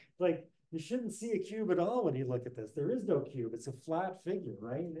 right? Like you shouldn't see a cube at all when you look at this. There is no cube. It's a flat figure,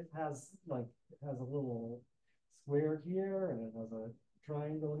 right? And it has a little square here, and it has a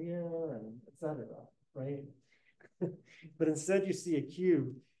triangle here, and etc. Right? But instead, you see a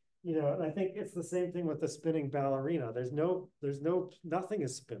cube. And I think it's the same thing with the spinning ballerina. Nothing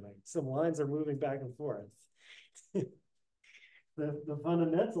is spinning. Some lines are moving back and forth. The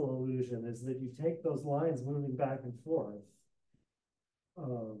fundamental illusion is that you take those lines moving back and forth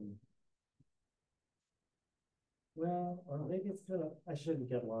um, well, or maybe it's kind of, I shouldn't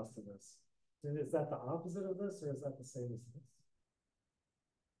get lost in this. Is that the opposite of this, or is that the same as this?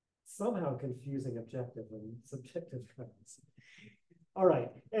 Somehow confusing objective and subjective terms. All right.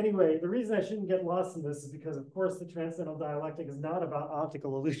 Anyway, the reason I shouldn't get lost in this is because, of course, the transcendental dialectic is not about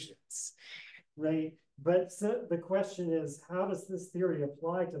optical illusions, right? But so the question is, how does this theory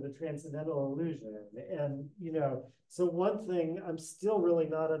apply to the transcendental illusion? And, you know, so one thing I'm still really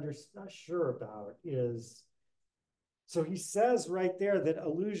not sure about is, so he says right there that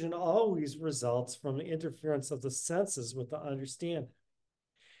illusion always results from the interference of the senses with the understanding,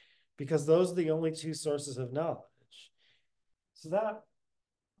 because those are the only two sources of knowledge. So that,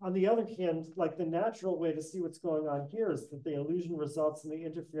 on the other hand, like the natural way to see what's going on here is that the illusion results in the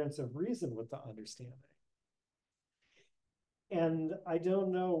interference of reason with the understanding. And I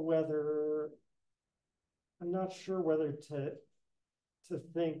don't know whether, I'm not sure whether to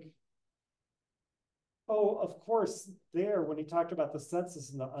think, oh, of course, there, when he talked about the senses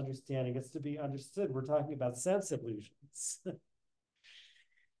and the understanding, it's to be understood. We're talking about sense illusions,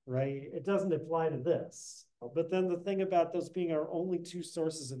 right? It doesn't apply to this. But then the thing about those being our only two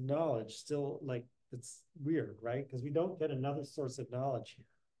sources of knowledge, still, like, it's weird, right? Because we don't get another source of knowledge here.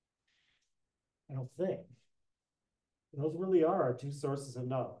 I don't think. Those really are our two sources of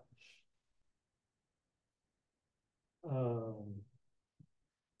knowledge.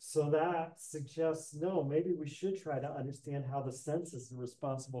 So that suggests, no, maybe we should try to understand how the senses are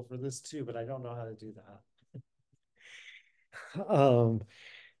responsible for this too, but I don't know how to do that.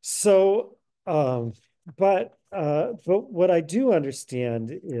 So, but what I do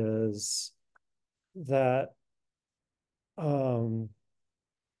understand is that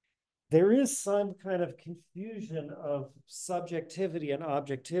there is some kind of confusion of subjectivity and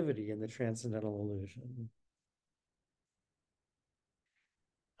objectivity in the transcendental illusion.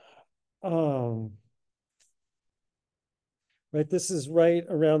 Right, this is right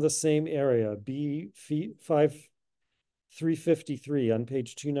around the same area, B 353 on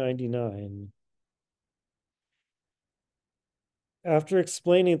page 299. After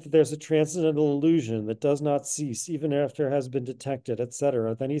explaining that there's a transcendental illusion that does not cease even after it has been detected,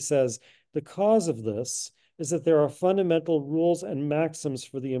 etc., then he says, the cause of this is that there are fundamental rules and maxims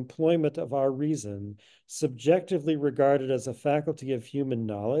for the employment of our reason, subjectively regarded as a faculty of human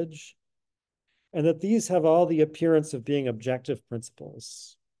knowledge, and that these have all the appearance of being objective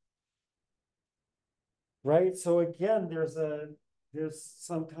principles. Right? So again, there's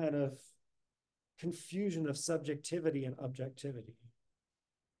some kind of confusion of subjectivity and objectivity.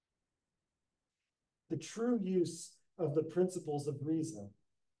 The true use of the principles of reason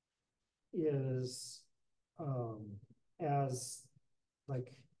is as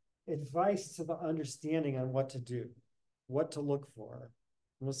like advice to the understanding on what to do, what to look for.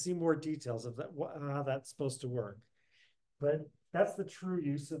 And we'll see more details of that, how that's supposed to work. But that's the true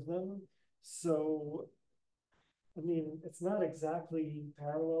use of them. So, I mean, it's not exactly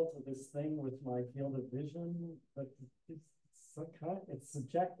parallel to this thing with my field of vision, but it's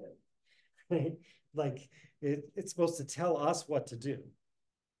subjective, right? Like it's supposed to tell us what to do.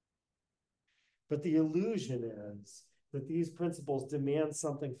 But the illusion is that these principles demand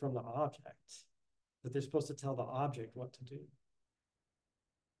something from the object, that they're supposed to tell the object what to do.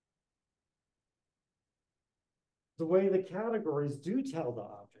 The way the categories do tell the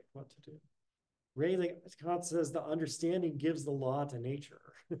object what to do. Kant says the understanding gives the law to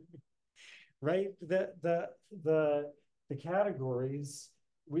nature, right? The categories,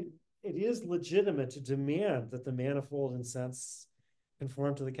 it is legitimate to demand that the manifold in sense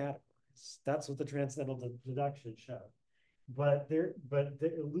conform to the categories. That's what the transcendental deduction showed. But the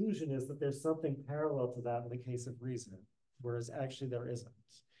illusion is that there's something parallel to that in the case of reason, whereas actually there isn't.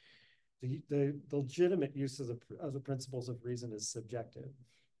 The legitimate use of the principles of reason is subjective.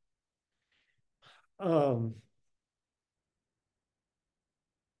 Well,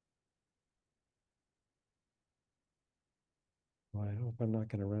 I hope I'm not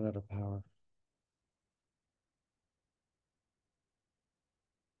going to run out of power.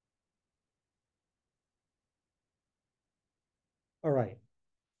 All right.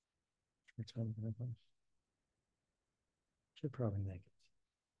 Should probably make it.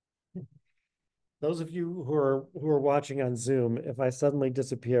 Those of you who are watching on Zoom, if I suddenly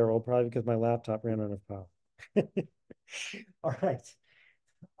disappear, it'll probably because my laptop ran out of power. All right.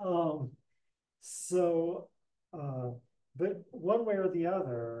 But one way or the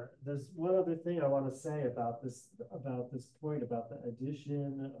other, there's one other thing I want to say about this point about the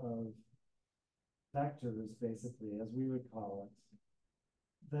addition of vectors, basically, as we would call it.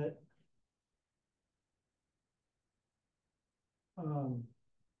 That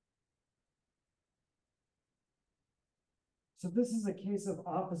So this is a case of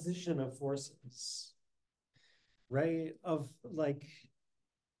opposition of forces, right? Of like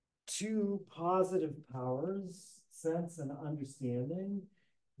two positive powers, sense and understanding,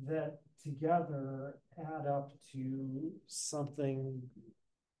 that together add up to something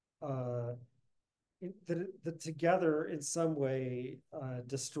that together in some way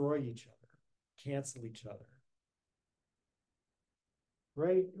destroy each other, cancel each other.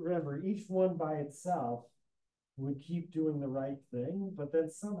 Right? Remember, each one by itself would keep doing the right thing, but then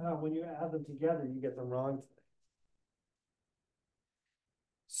somehow when you add them together, you get the wrong thing.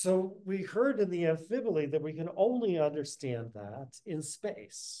 So we heard in the amphiboly that we can only understand that in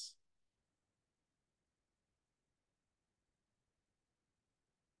space.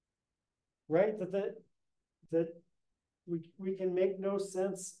 Right? That we can make no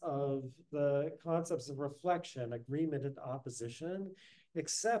sense of the concepts of reflection, agreement, and opposition,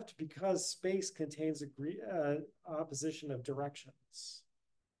 except because space contains opposition of directions.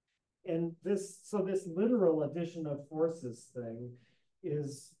 And so this literal addition of forces thing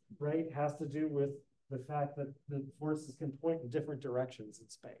is, right, has to do with the fact that the forces can point in different directions in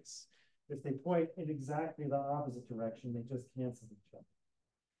space. If they point in exactly the opposite direction, they just cancel each other.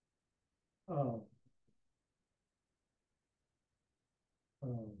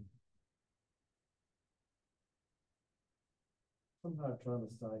 Somehow I've drawn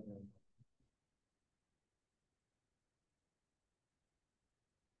this diagram.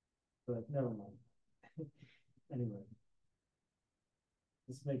 But never mind. Anyway,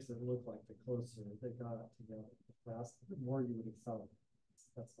 this makes it look like the closer they got it together, the faster, the more you would accelerate.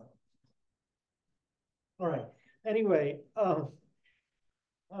 That's not. All right. Anyway,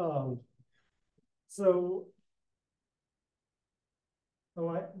 so, I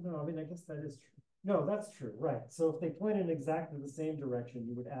mean, I guess that is true. No, that's true, right. So if they point in exactly the same direction,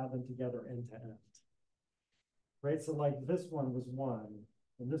 you would add them together end to end. Right, so like this one was one,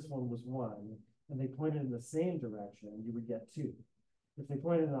 and this one was one, and they pointed in the same direction, you would get two. If they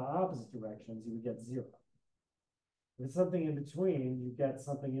pointed in the opposite directions, you would get zero. If it's something in between, you get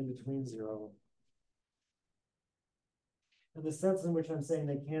something in between zero. And the sense in which I'm saying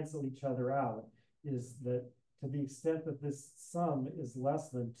they cancel each other out is that to the extent that this sum is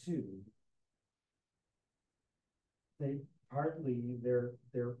less than two, they partly their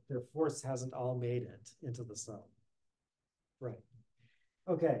force hasn't all made it into the sum. Right.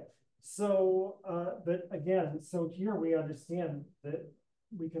 Okay. So, but again, so here we understand that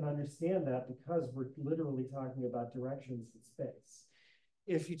we can understand that because we're literally talking about directions in space.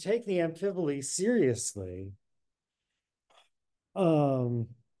 If you take the amphiboly seriously,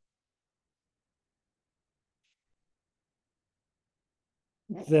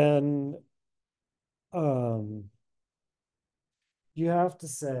 then you have to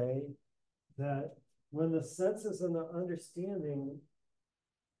say that when the senses and the understanding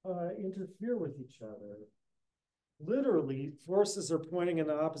interfere with each other, literally forces are pointing in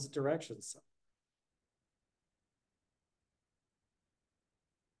the opposite directions.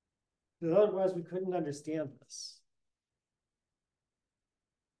 Otherwise, we couldn't understand this.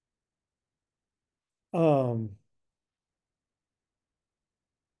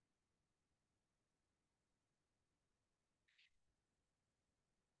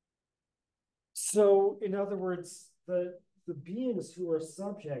 So, in other words, the beings who are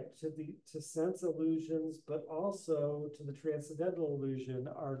subject to sense illusions, but also to the transcendental illusion,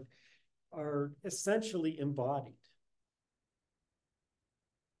 are essentially embodied.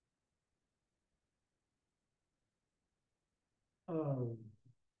 And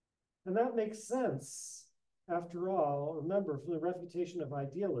that makes sense. After all, remember, from the refutation of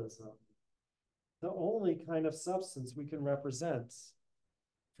idealism, the only kind of substance we can represent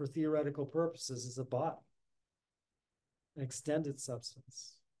for theoretical purposes is a body, an extended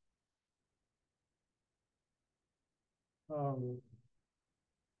substance.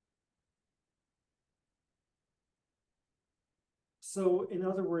 So, in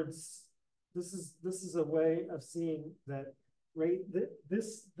other words, this is a way of seeing that, right?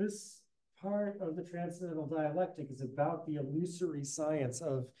 This part of the transcendental dialectic is about the illusory science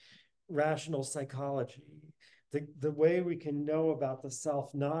of rational psychology, the way we can know about the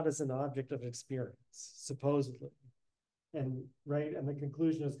self not as an object of experience, supposedly. And right, and the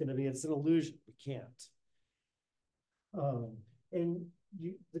conclusion is going to be it's an illusion. We can't. And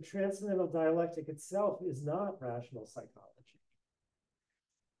the transcendental dialectic itself is not rational psychology.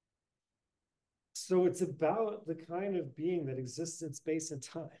 So it's about the kind of being that exists in space and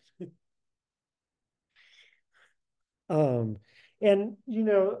time. And you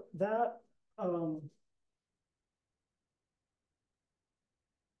know that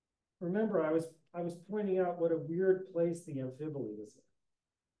remember, I was I was pointing out what a weird place the amphiboly is in.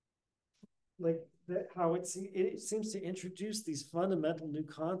 Like that, how it seems to introduce these fundamental new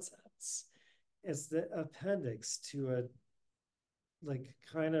concepts as the appendix to a like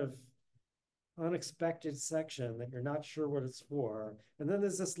kind of unexpected section that you're not sure what it's for. And then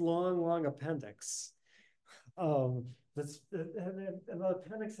there's this long appendix. And the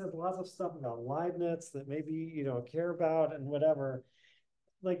appendix has lots of stuff about Leibniz that maybe you don't care about and whatever.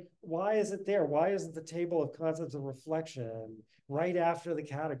 Like, why is it there? Why isn't the table of concepts of reflection right after the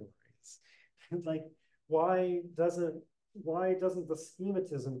categories? Like, why doesn't the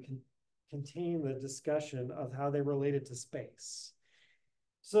schematism contain the discussion of how they related to space?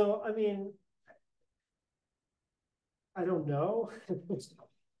 So, I mean, I don't know.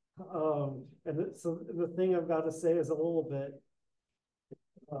 So the thing I've got to say is a little bit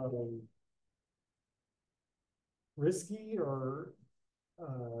risky or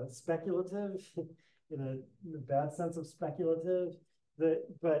speculative in a bad sense of speculative.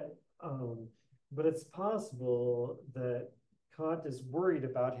 But it's possible that Kant is worried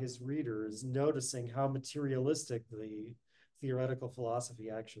about his readers noticing how materialistic the theoretical philosophy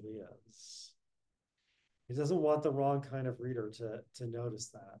actually is. He doesn't want the wrong kind of reader to notice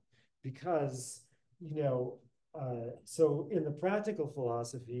that, because so in the practical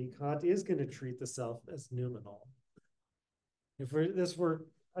philosophy, Kant is going to treat the self as noumenal. I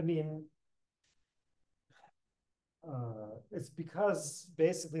mean, it's because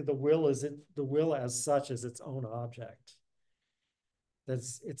basically the will as such is its own object.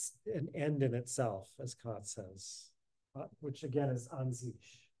 It's an end in itself, as Kant says, which again is an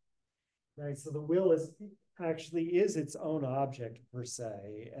sich, right? So the will actually is its own object per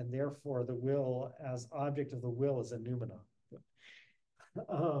se, and therefore the will as object of the will is a noumenon.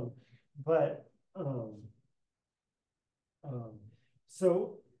 But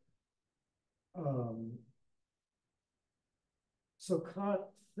so Kant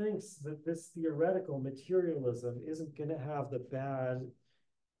thinks that this theoretical materialism isn't going to have the bad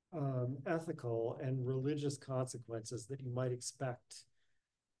ethical and religious consequences that you might expect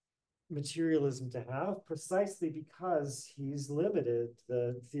materialism to have, precisely because he's limited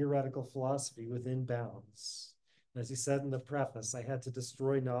the theoretical philosophy within bounds. As he said in the preface, I had to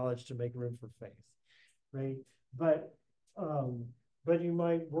destroy knowledge to make room for faith, right? But you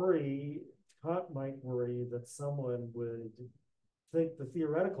might worry, Kant might worry that someone would think the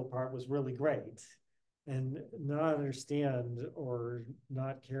theoretical part was really great and not understand or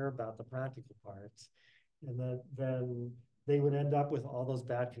not care about the practical parts, and then they would end up with all those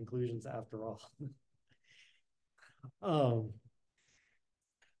bad conclusions after all.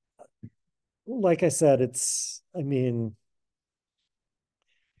 Like I said, it's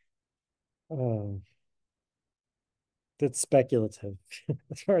that's speculative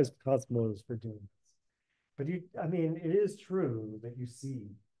as far as Kant's motives for doing this. But it is true that you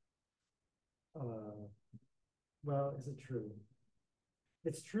see. Well, is it true?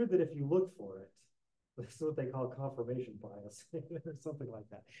 It's true that if you look for it, that's what they call confirmation bias or something like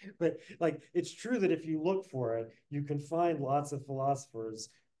that. But like, it's true that if you look for it, you can find lots of philosophers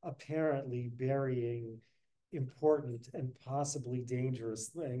apparently burying important and possibly dangerous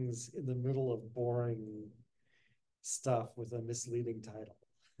things in the middle of boring stuff with a misleading title.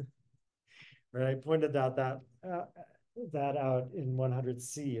 Right? I pointed out that out in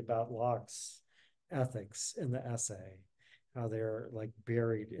 100C about Locke's ethics in the essay, how they're like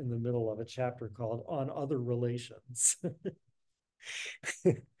buried in the middle of a chapter called On Other Relations.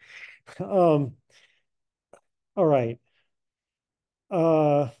 All right.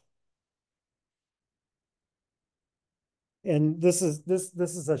 And this is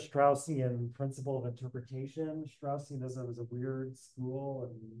a Straussian principle of interpretation. Straussianism is a weird school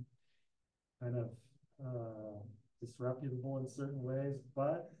and kind of disreputable in certain ways,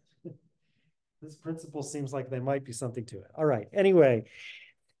 but this principle seems like there might be something to it. All right. Anyway,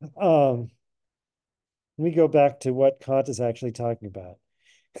 let me go back to what Kant is actually talking about.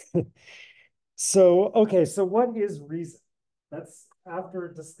 So what is reason? That's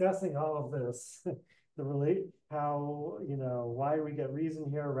after discussing all of this, why we get reason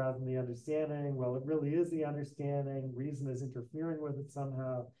here rather than the understanding. Well, it really is the understanding. Reason is interfering with it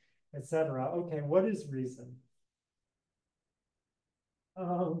somehow, etc. Okay, what is reason?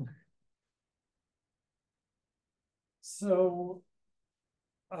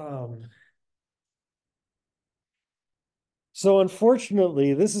 So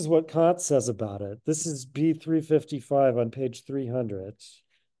unfortunately, this is what Kant says about it. This is B355 on page 300.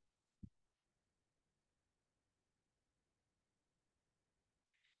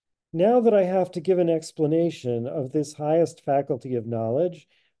 Now that I have to give an explanation of this highest faculty of knowledge,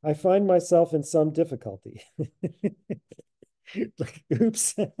 I find myself in some difficulty. Like,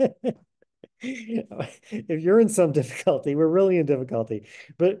 oops. If you're in some difficulty, we're really in difficulty.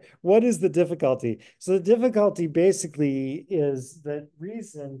 But what is the difficulty? So the difficulty basically is that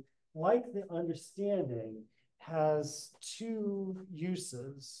reason, like the understanding, has two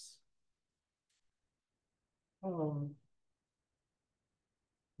uses.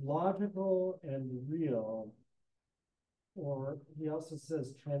 Logical and real, or he also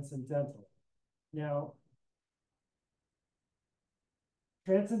says transcendental. Now,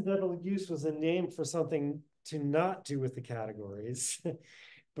 transcendental use was a name for something to not do with the categories,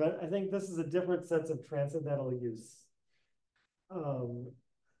 but I think this is a different sense of transcendental use. Um,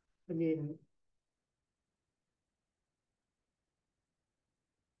 I mean,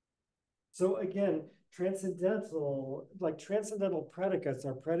 so again, transcendental predicates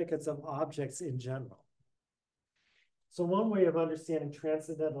are predicates of objects in general. So one way of understanding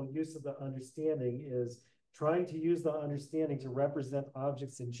transcendental use of the understanding is trying to use the understanding to represent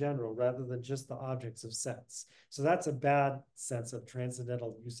objects in general rather than just the objects of sense. So that's a bad sense of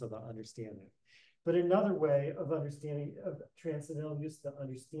transcendental use of the understanding. But another way of understanding of transcendental use of the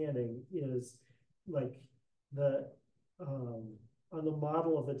understanding is like the on the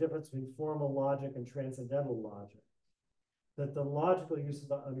model of the difference between formal logic and transcendental logic. That the logical use of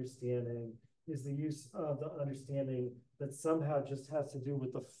the understanding is the use of the understanding that somehow just has to do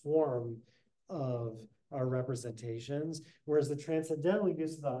with the form of our representations, whereas the transcendental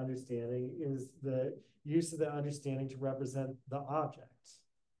use of the understanding is the use of the understanding to represent the object.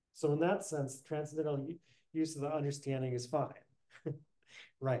 So in that sense, transcendental use of the understanding is fine.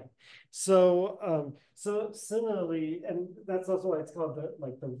 Right. So so similarly, and that's also why it's called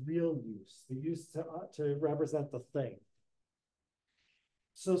the real use, the use to represent the thing.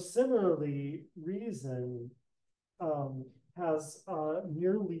 So similarly, reason has a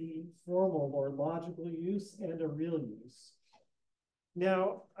merely formal or logical use and a real use.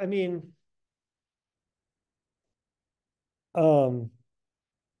 Now, I mean, um,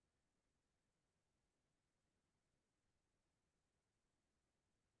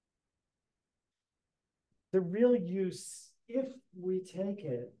 the real use, if we take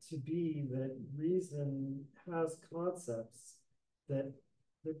it to be that reason has concepts, that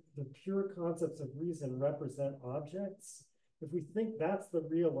the pure concepts of reason represent objects, if we think that's the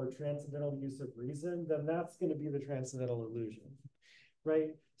real or transcendental use of reason, then that's going to be the transcendental illusion, right?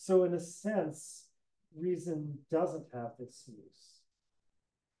 So in a sense, reason doesn't have this use.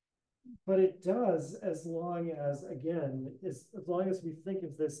 But it does as long as, again, as long as we think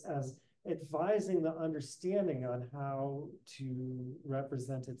of this as advising the understanding on how to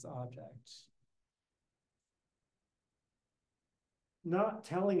represent its object. Not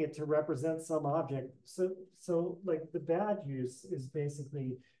telling it to represent some object. So like the bad use is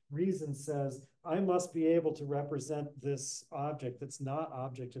basically reason says, I must be able to represent this object that's not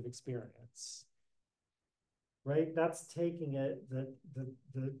object of experience. Right? That's taking it that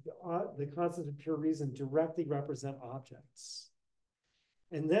the concept of pure reason directly represent objects.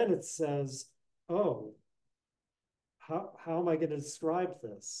 And then it says, oh, how am I going to describe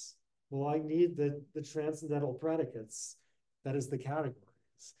this? Well, I need the transcendental predicates, that is the categories.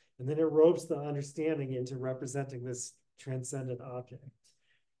 And then it ropes the understanding into representing this transcendent object.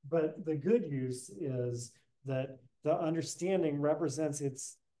 But the good use is that the understanding represents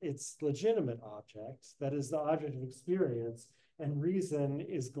its legitimate object, that is the object of experience, and reason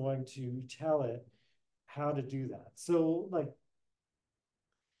is going to tell it how to do that. So like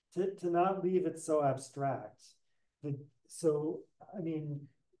to not leave it so abstract. So, I mean,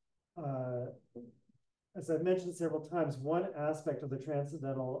 as I've mentioned several times, one aspect of the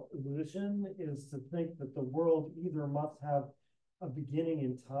transcendental illusion is to think that the world either must have a beginning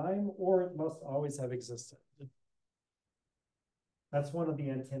in time or it must always have existed. That's one of the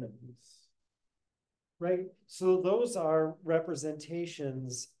antinomies, right? So those are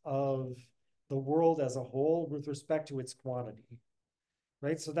representations of the world as a whole with respect to its quantity,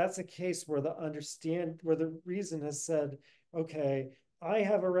 right? So that's a case where where the reason has said, okay, I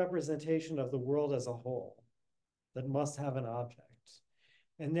have a representation of the world as a whole that must have an object.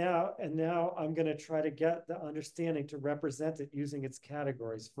 And now I'm going to try to get the understanding to represent it using its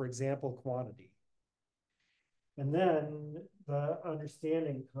categories, for example, quantity. And then the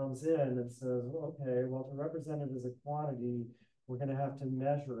understanding comes in and says, okay, well, to represent it as a quantity, we're going to have to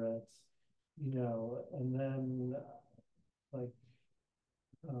measure it, and then like,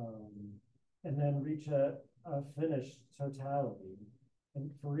 and then reach a finished totality. And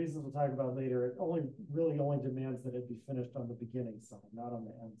for reasons we'll talk about later, it really only demands that it be finished on the beginning side, not on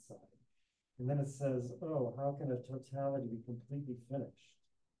the end side. And then it says, oh, how can a totality be completely finished?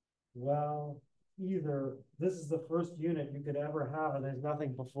 well, either this is the first unit you could ever have and there's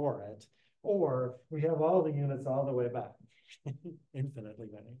nothing before it, or we have all the units all the way back, infinitely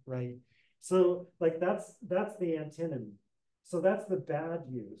many, right? So like that's the antinomy. So that's the bad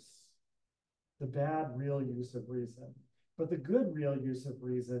use, the bad real use of reason. But the good real use of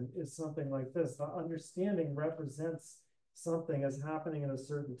reason is something like this. The understanding represents something as happening at a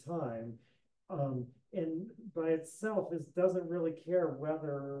certain time. And by itself is doesn't really care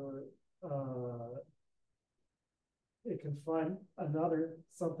whether it can find another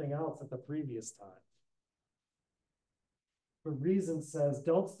something else at the previous time. But reason says,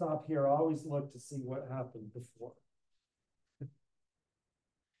 don't stop here, always look to see what happened before.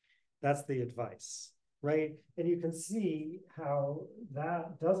 That's the advice, right? And you can see how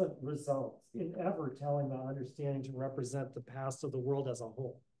that doesn't result in ever telling the understanding to represent the past of the world as a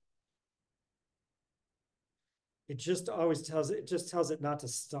whole. It just always tells it not to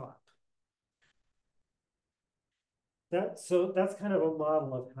stop. So that's kind of a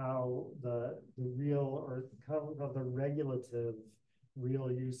model of how the real or kind of the regulative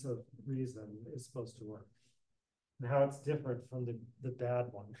real use of reason is supposed to work, and how it's different from the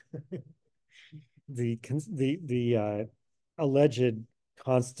bad one. the alleged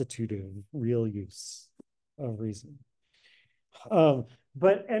constitutive real use of reason.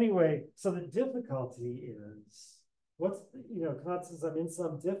 But anyway, so the difficulty is Kant says I'm in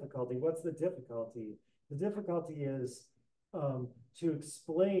some difficulty. What's the difficulty? The difficulty is to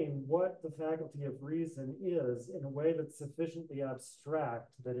explain what the faculty of reason is in a way that's sufficiently abstract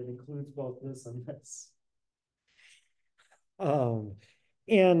that it includes both this and this.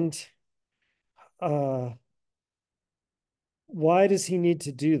 And why does he need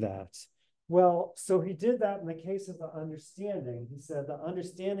to do that? Well, so he did that in the case of the understanding. He said the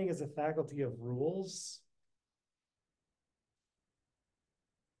understanding is a faculty of rules.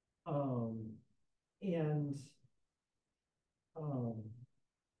 And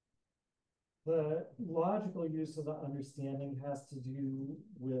the logical use of the understanding has to do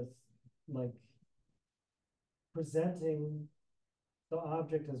with like presenting the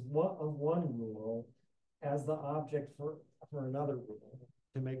object as one rule as the object for another rule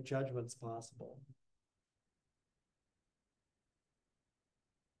to make judgments possible.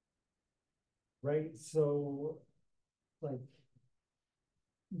 Right? So like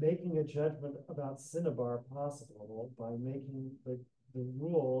making a judgment about cinnabar possible by making the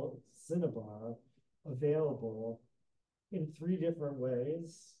rule cinnabar available in 3 different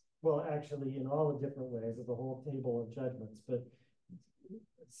ways. Well, actually, in all the different ways of the whole table of judgments, but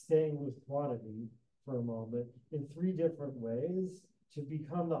staying with quantity for a moment, in 3 different ways to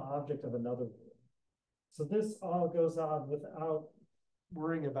become the object of another rule. So this all goes on without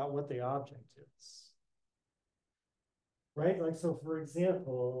worrying about what the object is. Right? Like, so for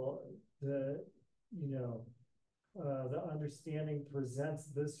example, the understanding presents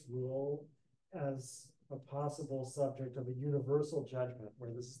this rule as a possible subject of a universal judgment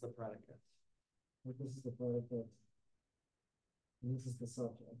where this is the predicate. Where this is the predicate, and this is the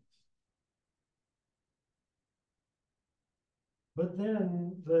subject. But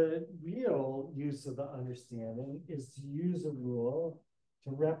then the real use of the understanding is to use a rule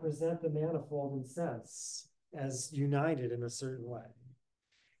to represent the manifold in sense as united in a certain way.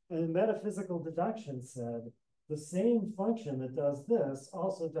 And metaphysical deduction said the same function that does this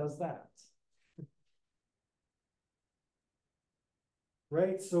also does that.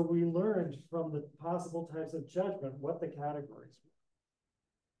 Right? So we learned from the possible types of judgment what the categories were.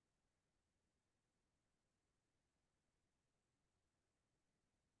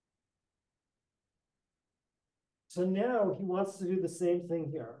 So now he wants to do the same thing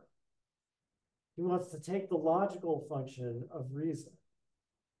here. He wants to take the logical function of reason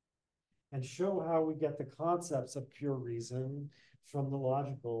and show how we get the concepts of pure reason from the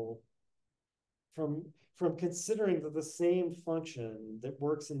logical, from considering that the same function that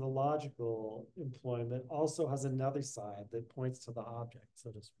works in the logical employment also has another side that points to the object,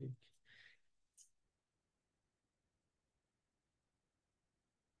 so to speak.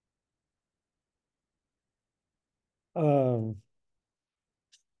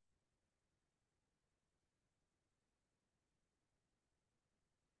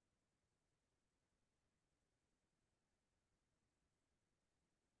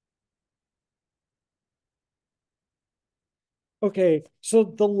 Okay, so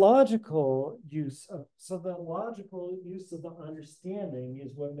the logical use of the understanding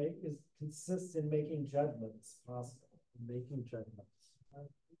is what consists in making judgments possible, making judgments,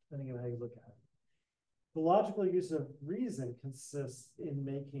 depending on how you look at it. The logical use of reason consists in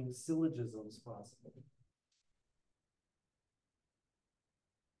making syllogisms possible.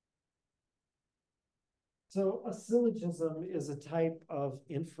 So a syllogism is a type of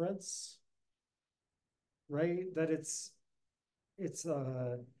inference, right? That it's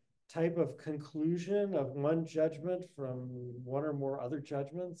a type of conclusion of one judgment from one or more other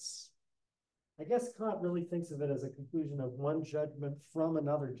judgments. I guess Kant really thinks of it as a conclusion of one judgment from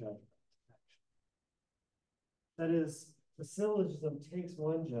another judgment. That is, the syllogism takes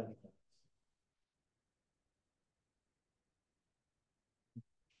one judgment.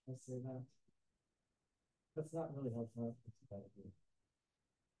 Let's say that. That's not really how Kant thinks about it.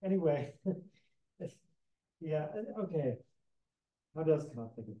 Anyway, yeah, okay. How does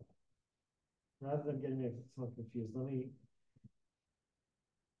Kant think about it? Rather than getting me so confused,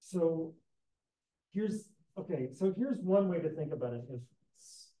 so here's, okay, so here's one way to think about an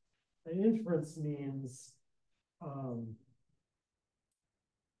inference. An inference means um,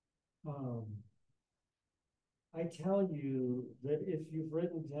 I tell you that if you've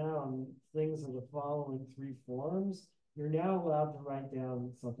written down things in the following three forms, you're now allowed to write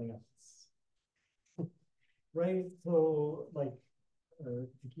down something else. Right? So, like, to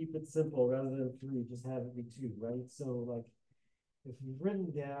keep it simple, rather than three, just have it be two, right? So, like, if you've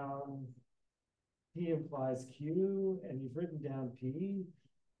written down P implies Q, and you've written down P,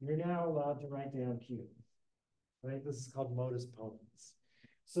 you're now allowed to write down Q, right? This is called modus ponens.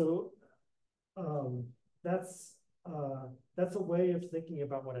 So um, that's that's a way of thinking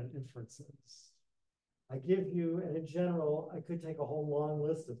about what an inference is. I give you, and in general, I could take a whole long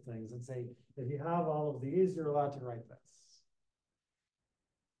list of things and say, if you have all of these, you're allowed to write this.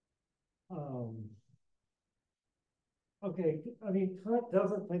 Okay, I mean, Kant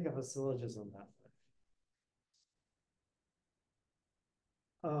doesn't think of a syllogism that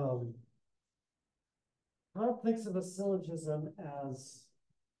way. Kant thinks of a syllogism as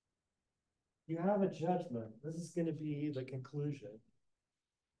you have a judgment. This is going to be the conclusion.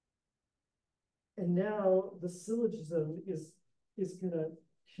 And now the syllogism is going to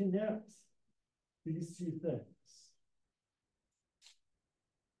connect these two things.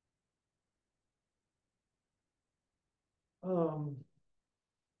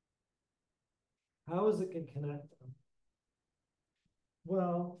 How is it going to connect them?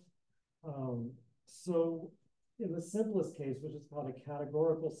 Well, so in the simplest case, which is called a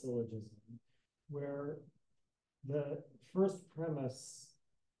categorical syllogism, where the first premise,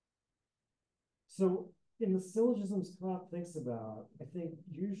 so in the syllogisms Kant thinks about, I think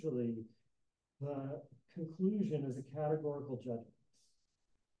usually the conclusion is a categorical judgment.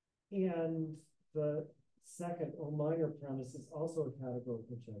 And the second or minor premise is also a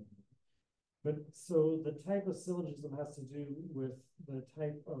categorical judgment. But so the type of syllogism has to do with the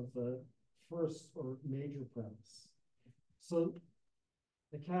type of the first or major premise. So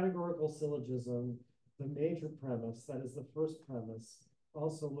the categorical syllogism, the major premise, that is the first premise,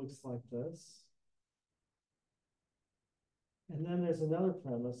 also looks like this. And then there's another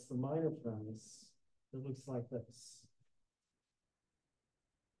premise, the minor premise, that looks like this.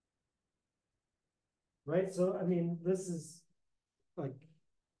 Right? So, I mean, this is like,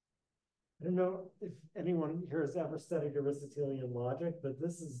 I don't know if anyone here has ever studied Aristotelian logic, but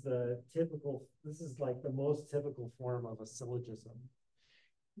this is like the most typical form of a syllogism,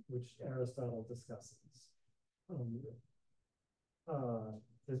 which Aristotle discusses.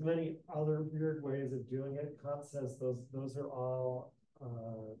 There's many other weird ways of doing it. Kant says those are all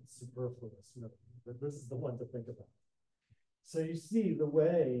superfluous, but this is the one to think about. So you see the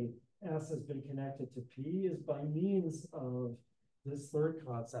way S has been connected to P is by means of this third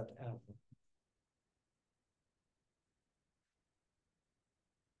concept, F.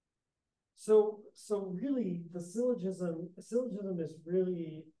 So really, the syllogism is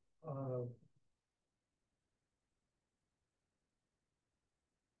really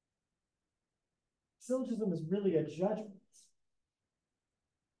a judgment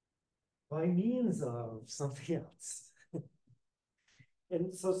by means of something else.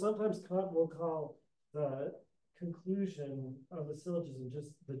 And so sometimes Kant will call the conclusion of the syllogism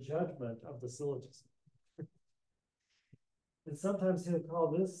just the judgment of the syllogism. And sometimes he'll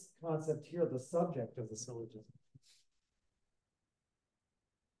call this concept here the subject of the syllogism.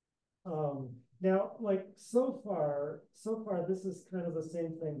 Now, like so far, this is kind of the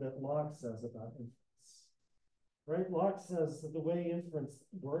same thing that Locke says about inference, right? Locke says that the way inference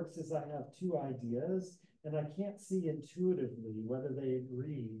works is I have two ideas, and I can't see intuitively whether they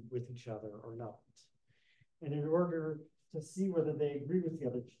agree with each other or not. And in order to see whether they agree with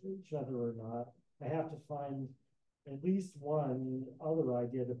each other or not, I have to find at least one other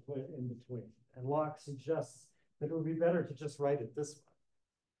idea to put in between. And Locke suggests that it would be better to just write it this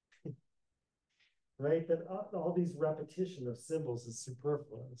way. Right? That all these repetition of symbols is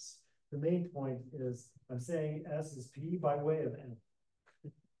superfluous. the main point is I'm saying S is P by way of N.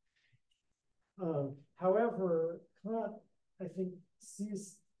 However, Kant, I think,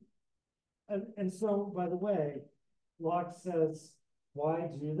 sees, and so, by the way, Locke says, why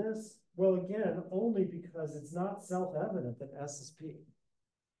do this? Well, again, only because it's not self-evident that S is P.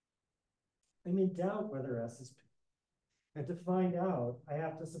 I'm in doubt whether S is P. And to find out, I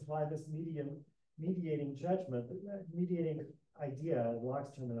have to supply this mediating judgment, mediating idea,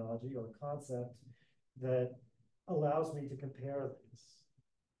 Locke's terminology or concept, that allows me to compare these.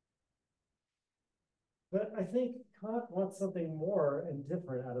 But I think Kant wants something more and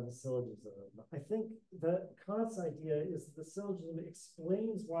different out of the syllogism. I think that Kant's idea is that the syllogism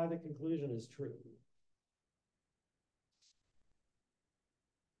explains why the conclusion is true.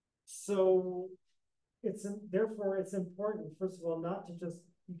 So therefore it's important, first of all, not to just,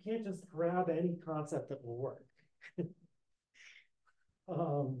 you can't just grab any concept that will work.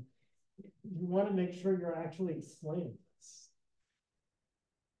 You want to make sure you're actually explaining this.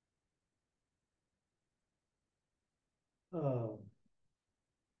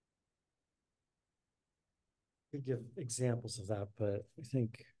 Could give examples of that, but I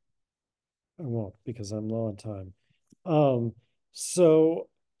think I won't because I'm low on time. So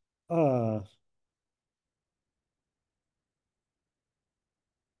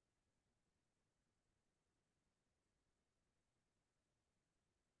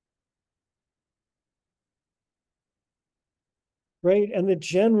right, and the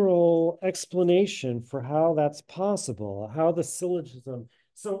general explanation for how that's possible, how the syllogism.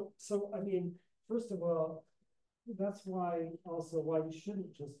 So I mean, first of all, that's why you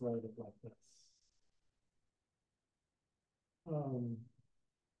shouldn't just write it like this.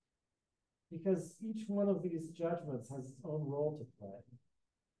 Because each one of these judgments has its own role to play.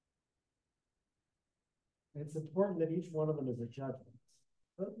 And it's important that each one of them is a judgment.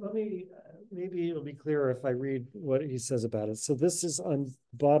 Let me, maybe it'll be clearer if I read what he says about it. So this is on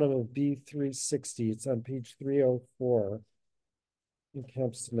bottom of B360. It's on page 304 in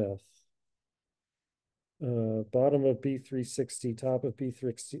Kemp Smith. Bottom of B360, top of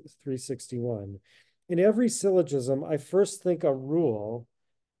B361. In every syllogism, I first think a rule,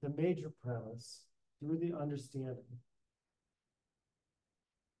 the major premise, through the understanding.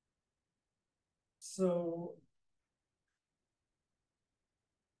 So,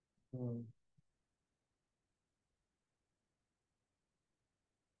 I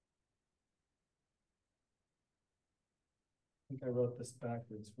think I wrote this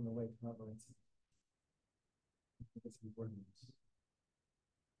backwards from the way Kant writes it. I think it's important.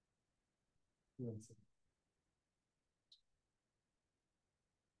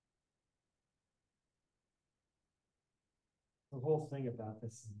 The whole thing about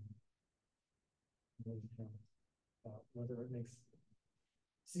this, about whether it makes.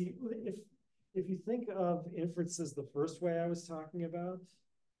 See, if you think of inferences the first way I was talking about,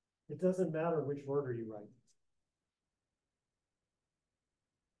 it doesn't matter which order you write.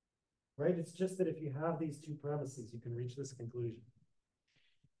 Right? It's just that if you have these two premises, you can reach this conclusion.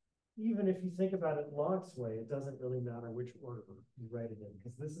 Even if you think about it Locke's way, it doesn't really matter which order you write it in,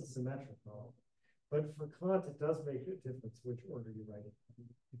 because this is symmetrical. But for Kant, it does make a difference which order you write it in,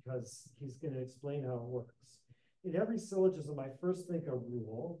 because he's going to explain how it works. In every syllogism, I first think a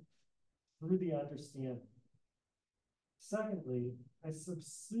rule through the understanding. Secondly, I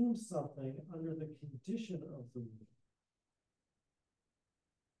subsume something under the condition of the rule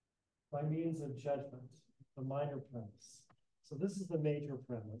by means of judgment, the minor premise. So this is the major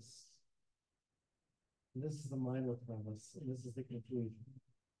premise. And this is the minor premise, and this is the conclusion.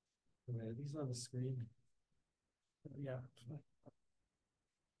 Okay, are these on the screen? Yeah.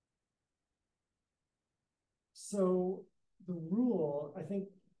 So the rule, I think,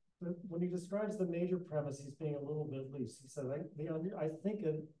 when he describes the major premise, he's being a little bit loose. He says, I think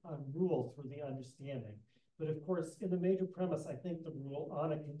a rule through the understanding. But of course, in the major premise, I think the rule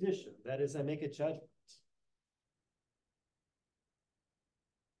on a condition. That is, I make a judgment.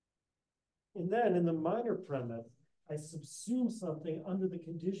 And then in the minor premise, I subsume something under the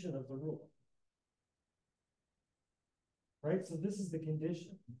condition of the rule. Right? So this is the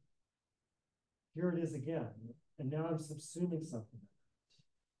condition. Here it is again. And now I'm subsuming something.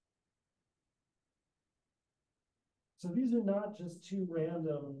 So these are not just two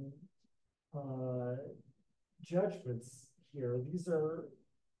random judgments here. These are,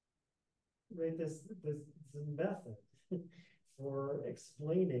 right, this method for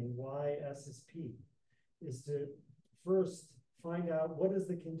explaining why S is P is to first find out what is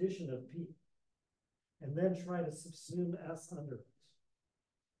the condition of P and then try to subsume S under it.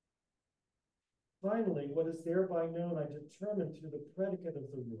 Finally, what is thereby known, I determine through the predicate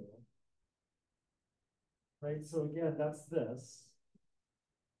of the rule, right? So again, that's this.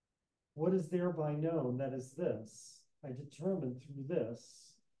 What is thereby known? That is this. I determined through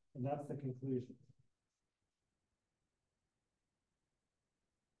this, and that's the conclusion.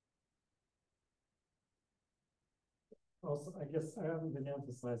 Also, I guess I haven't been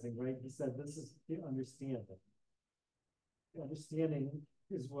emphasizing, right? He said this is the understanding. The understanding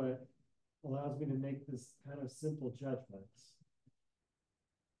is what allows me to make this kind of simple judgments.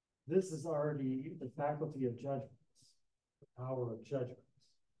 This is already the faculty of judgments, the power of judgment,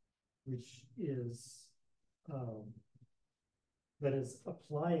 which is that is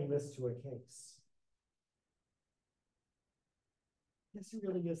applying this to a case. Yes, he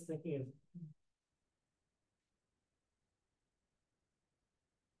really is thinking of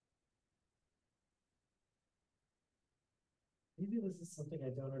maybe this is something I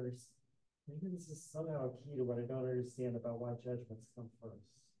don't understand. Maybe this is somehow a key to what I don't understand about why judgments come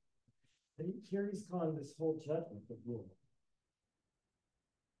first. And here he's calling this whole judgment the rule.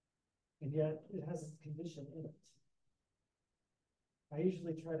 And yet it has a condition in it. I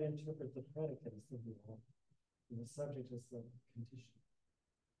usually try to interpret the predicate as the rule, and the subject as the condition.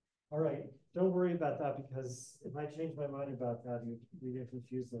 All right, don't worry about that, because if I change my mind about that, we get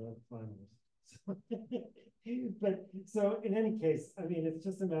confused on the finals. But so in any case, I mean, it's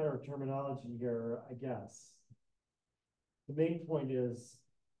just a matter of terminology here, I guess. The main point is,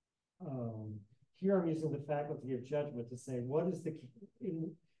 here I'm using the faculty of judgment to say, what is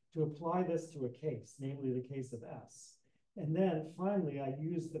to apply this to a case, namely the case of S. And then finally, I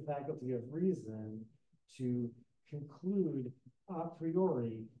use the faculty of reason to conclude a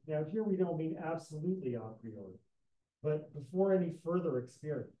priori. Now here we don't mean absolutely a priori, but before any further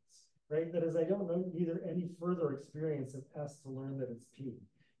experience, right? That is, I don't need any further experience of S to learn that it's P.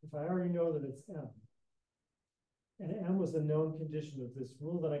 If I already know that it's M, and M was a known condition of this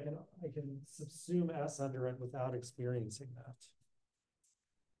rule, then I can subsume S under it without experiencing that.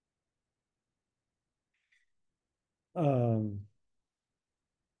 Oh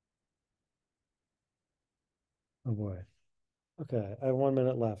boy. Okay, I have 1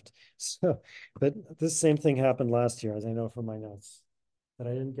 minute left. So, but this same thing happened last year, as I know from my notes, that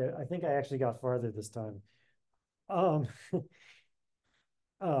I didn't get. I think I actually got farther this time. Um,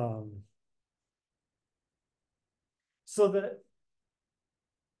 so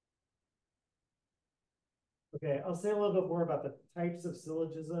okay, I'll say a little bit more about the types of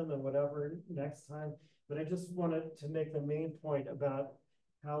syllogism and whatever next time, but I just wanted to make the main point about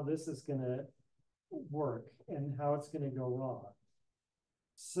how this is going to work and how it's going to go wrong.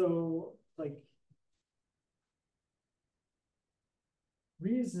 So, like,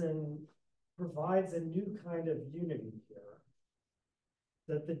 reason provides a new kind of unity here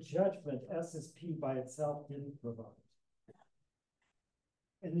that the judgment S is P by itself didn't provide.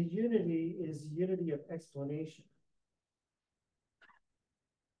 And the unity is unity of explanation.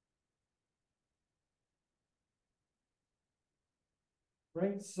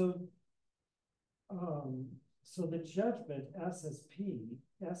 Right? So the judgment S is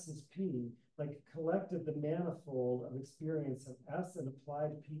P, like collected the manifold of experience of S and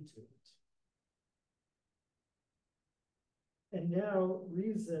applied P to it. And now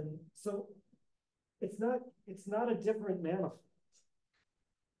reason, so it's not a different manifold,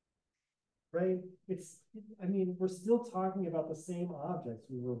 right? I mean, we're still talking about the same objects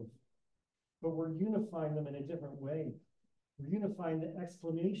we were, but we're unifying them in a different way. We're unifying the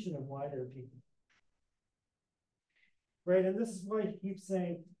explanation of why they're P. Right, and this is why he keeps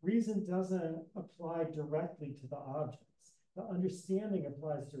saying reason doesn't apply directly to the objects. The understanding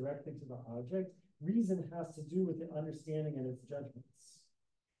applies directly to the object. Reason has to do with the understanding and its judgments,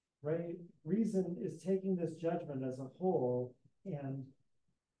 right? Reason is taking this judgment as a whole and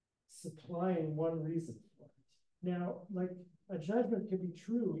supplying one reason for it. Now, like, a judgment can be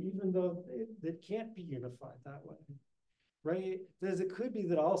true even though it can't be unified that way, right? Because it could be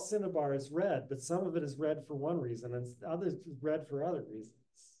that all cinnabar is red, but some of it is red for one reason and others is red for other reasons.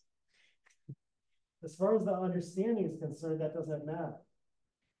 As far as the understanding is concerned, that doesn't matter.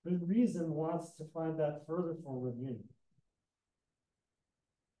 But reason wants to find that further form of unity.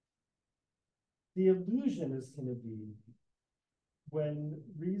 The illusion is going to be when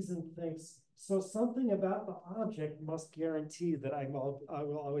reason thinks, so something about the object must guarantee that I will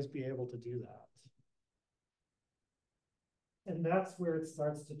always be able to do that. And that's where it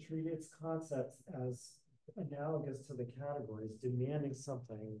starts to treat its concepts as analogous to the categories, demanding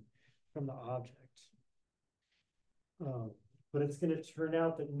something from the object. But it's going to turn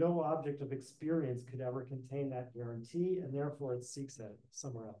out that no object of experience could ever contain that guarantee, and therefore it seeks it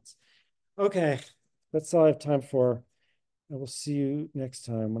somewhere else. Okay, that's all I have time for. I will see you next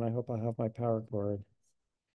time when I hope I have my power cord.